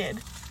rejected.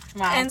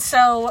 Wow. And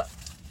so,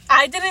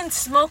 I didn't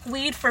smoke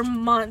weed for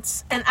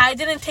months. And I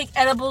didn't take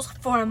edibles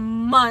for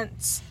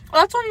months.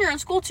 Well, that's when you're in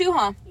school too,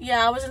 huh?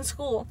 Yeah, I was in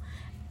school.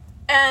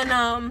 And,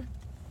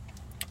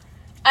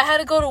 I had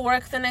to go to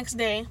work the next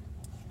day.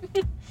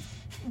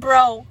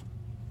 Bro,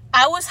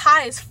 I was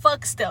high as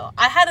fuck still.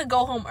 I had to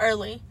go home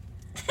early.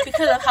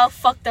 Because of how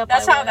fucked up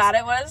That's I was. how bad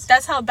it was?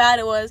 That's how bad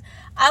it was.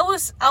 I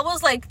was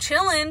like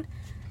chilling,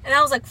 and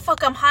I was like,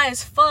 fuck, I'm high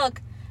as fuck,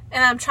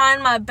 and I'm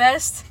trying my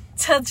best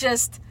to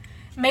just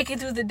make it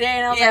through the day.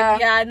 And I was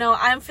like, yeah, no,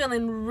 I'm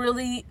feeling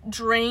really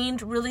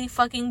drained, really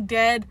fucking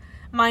dead.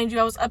 Mind you,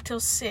 I was up till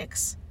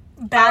 6.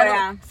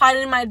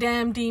 Fighting my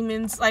damn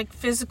demons, like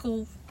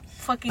physical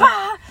fucking...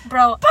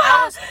 Bro,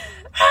 I was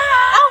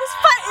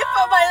fighting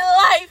for my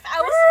life.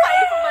 I was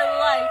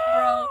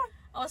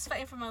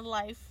fighting for my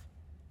life.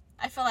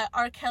 I felt like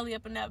R. Kelly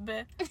up in that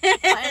bed.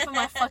 Fighting for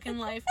my fucking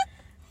life.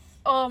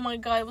 Oh my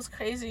god, it was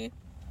crazy.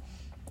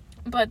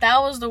 But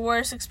that was the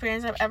worst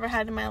experience I've ever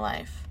had in my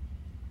life.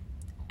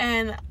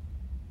 And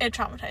it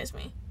traumatized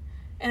me.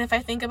 And if I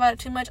think about it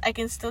too much, I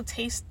can still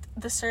taste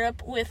the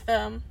syrup with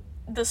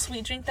the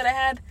sweet drink that I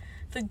had.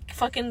 The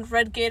fucking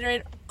red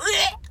Gatorade.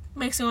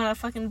 Makes me want to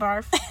fucking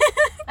barf.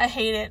 I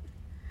hate it.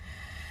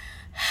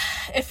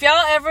 If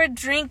y'all ever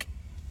drink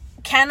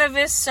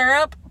cannabis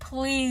syrup,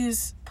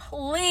 please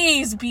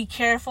be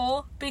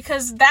careful,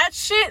 because that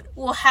shit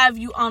will have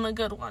you on a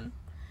good one.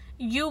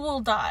 You will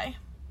die.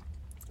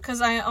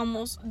 Because I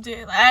almost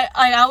did.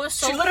 I was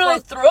so... She literally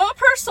threw up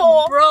her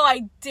soul. Bro,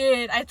 I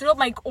did. I threw up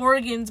my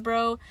organs,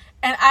 bro.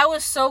 And I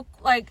was so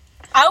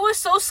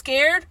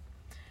scared.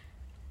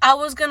 I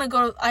was gonna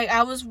go...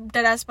 I was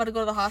dead ass about to go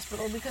to the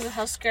hospital because of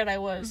how scared I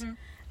was. Mm-hmm.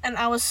 And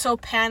I was so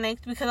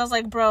panicked because I was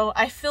like, bro,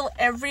 I feel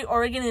every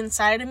organ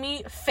inside of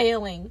me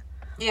failing.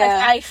 Yeah.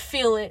 Like, I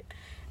feel it.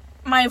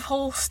 My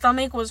whole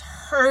stomach was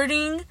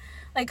hurting.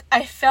 Like,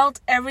 I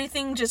felt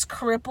everything just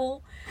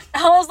cripple.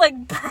 I was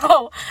like,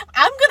 bro,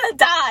 I'm gonna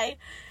die.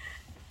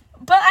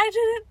 But I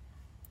didn't.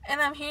 And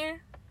I'm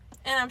here.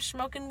 And I'm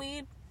smoking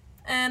weed.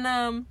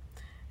 And,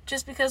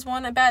 just because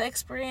a bad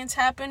experience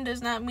happened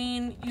does not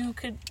mean you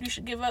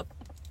should give up.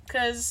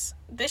 Because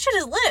this shit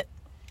is lit.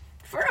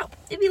 For real.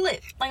 It'd be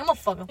lit. Like, I'm a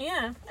fucker.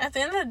 Yeah. At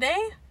the end of the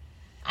day,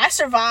 I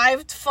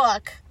survived.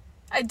 Fuck.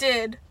 I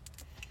did.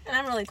 And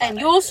I'm really glad. And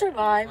you'll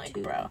survive, like,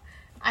 too. Bro.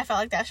 I felt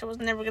like that shit was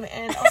never gonna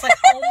end. I was like,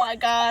 oh my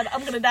god,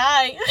 I'm gonna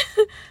die.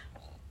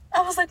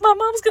 I was like, my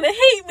mom's gonna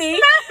hate me.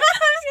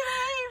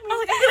 I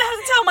was like, I'm gonna have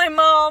to tell my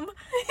mom.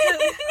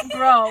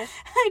 Bro.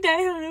 I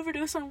died on an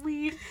overdose on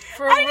weed.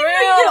 For I real. didn't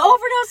even get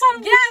overdose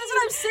on weed. Yeah, that's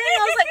what I'm saying.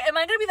 I was like, am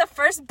I gonna be the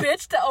first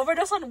bitch to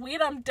overdose on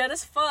weed? I'm dead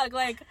as fuck.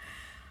 Like,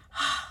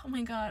 oh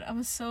my god, I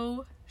was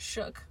so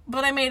shook.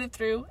 But I made it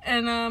through.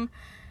 And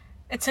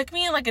it took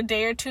me like a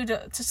day or two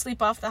to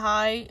sleep off the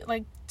high.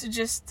 Like, to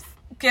just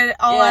get it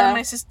all out of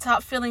my system.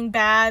 Stop feeling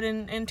bad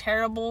and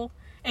terrible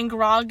and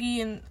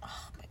groggy. And,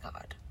 oh my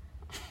god.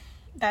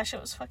 That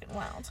shit was fucking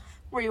wild.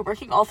 Were you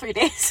working all 3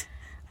 days?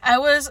 I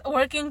was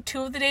working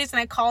 2 of the days and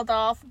I called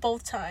off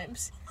both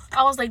times.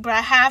 I was like, but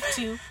I have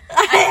to.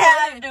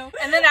 I have to.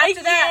 And then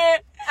after that,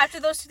 after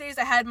those 2 days,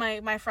 I had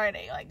my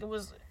Friday. Like, it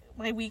was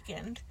my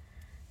weekend.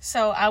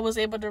 So I was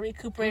able to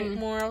recuperate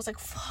more. I was like,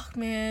 fuck,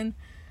 man.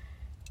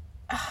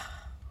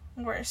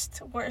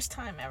 Worst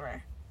time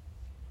ever.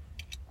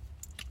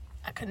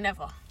 I could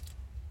never.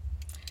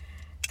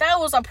 That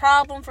was a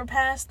problem for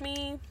past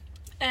me.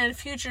 And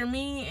future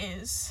me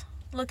is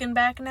looking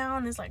back now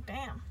and is like,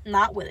 damn.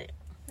 Not with it.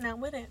 Not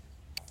with it.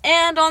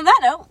 And on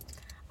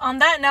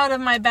that note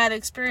of my bad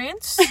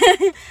experience.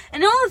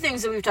 and all the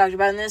things that we've talked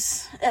about in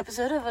this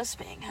episode of us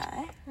being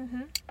high.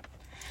 Mm-hmm. And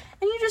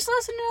you just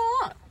listened to a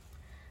lot.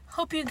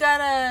 Hope you got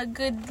a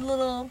good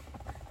little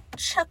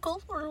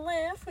chuckle or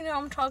laugh. You know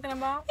what I'm talking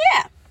about?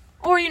 Yeah.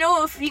 Or, you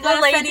know, if you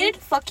got offended,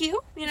 fuck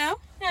you, you know?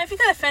 Yeah, if you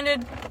got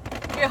offended,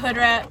 you're a hood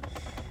rat.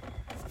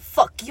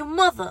 Fuck your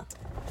mother.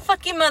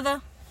 Fuck your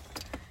mother.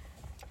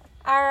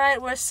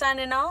 Alright, we're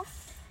signing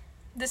off.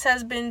 This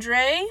has been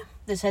Drey.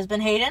 This has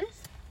been Hayden.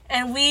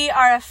 And we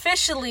are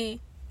officially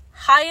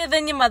higher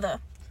than your mother.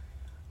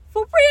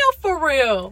 For real, for real.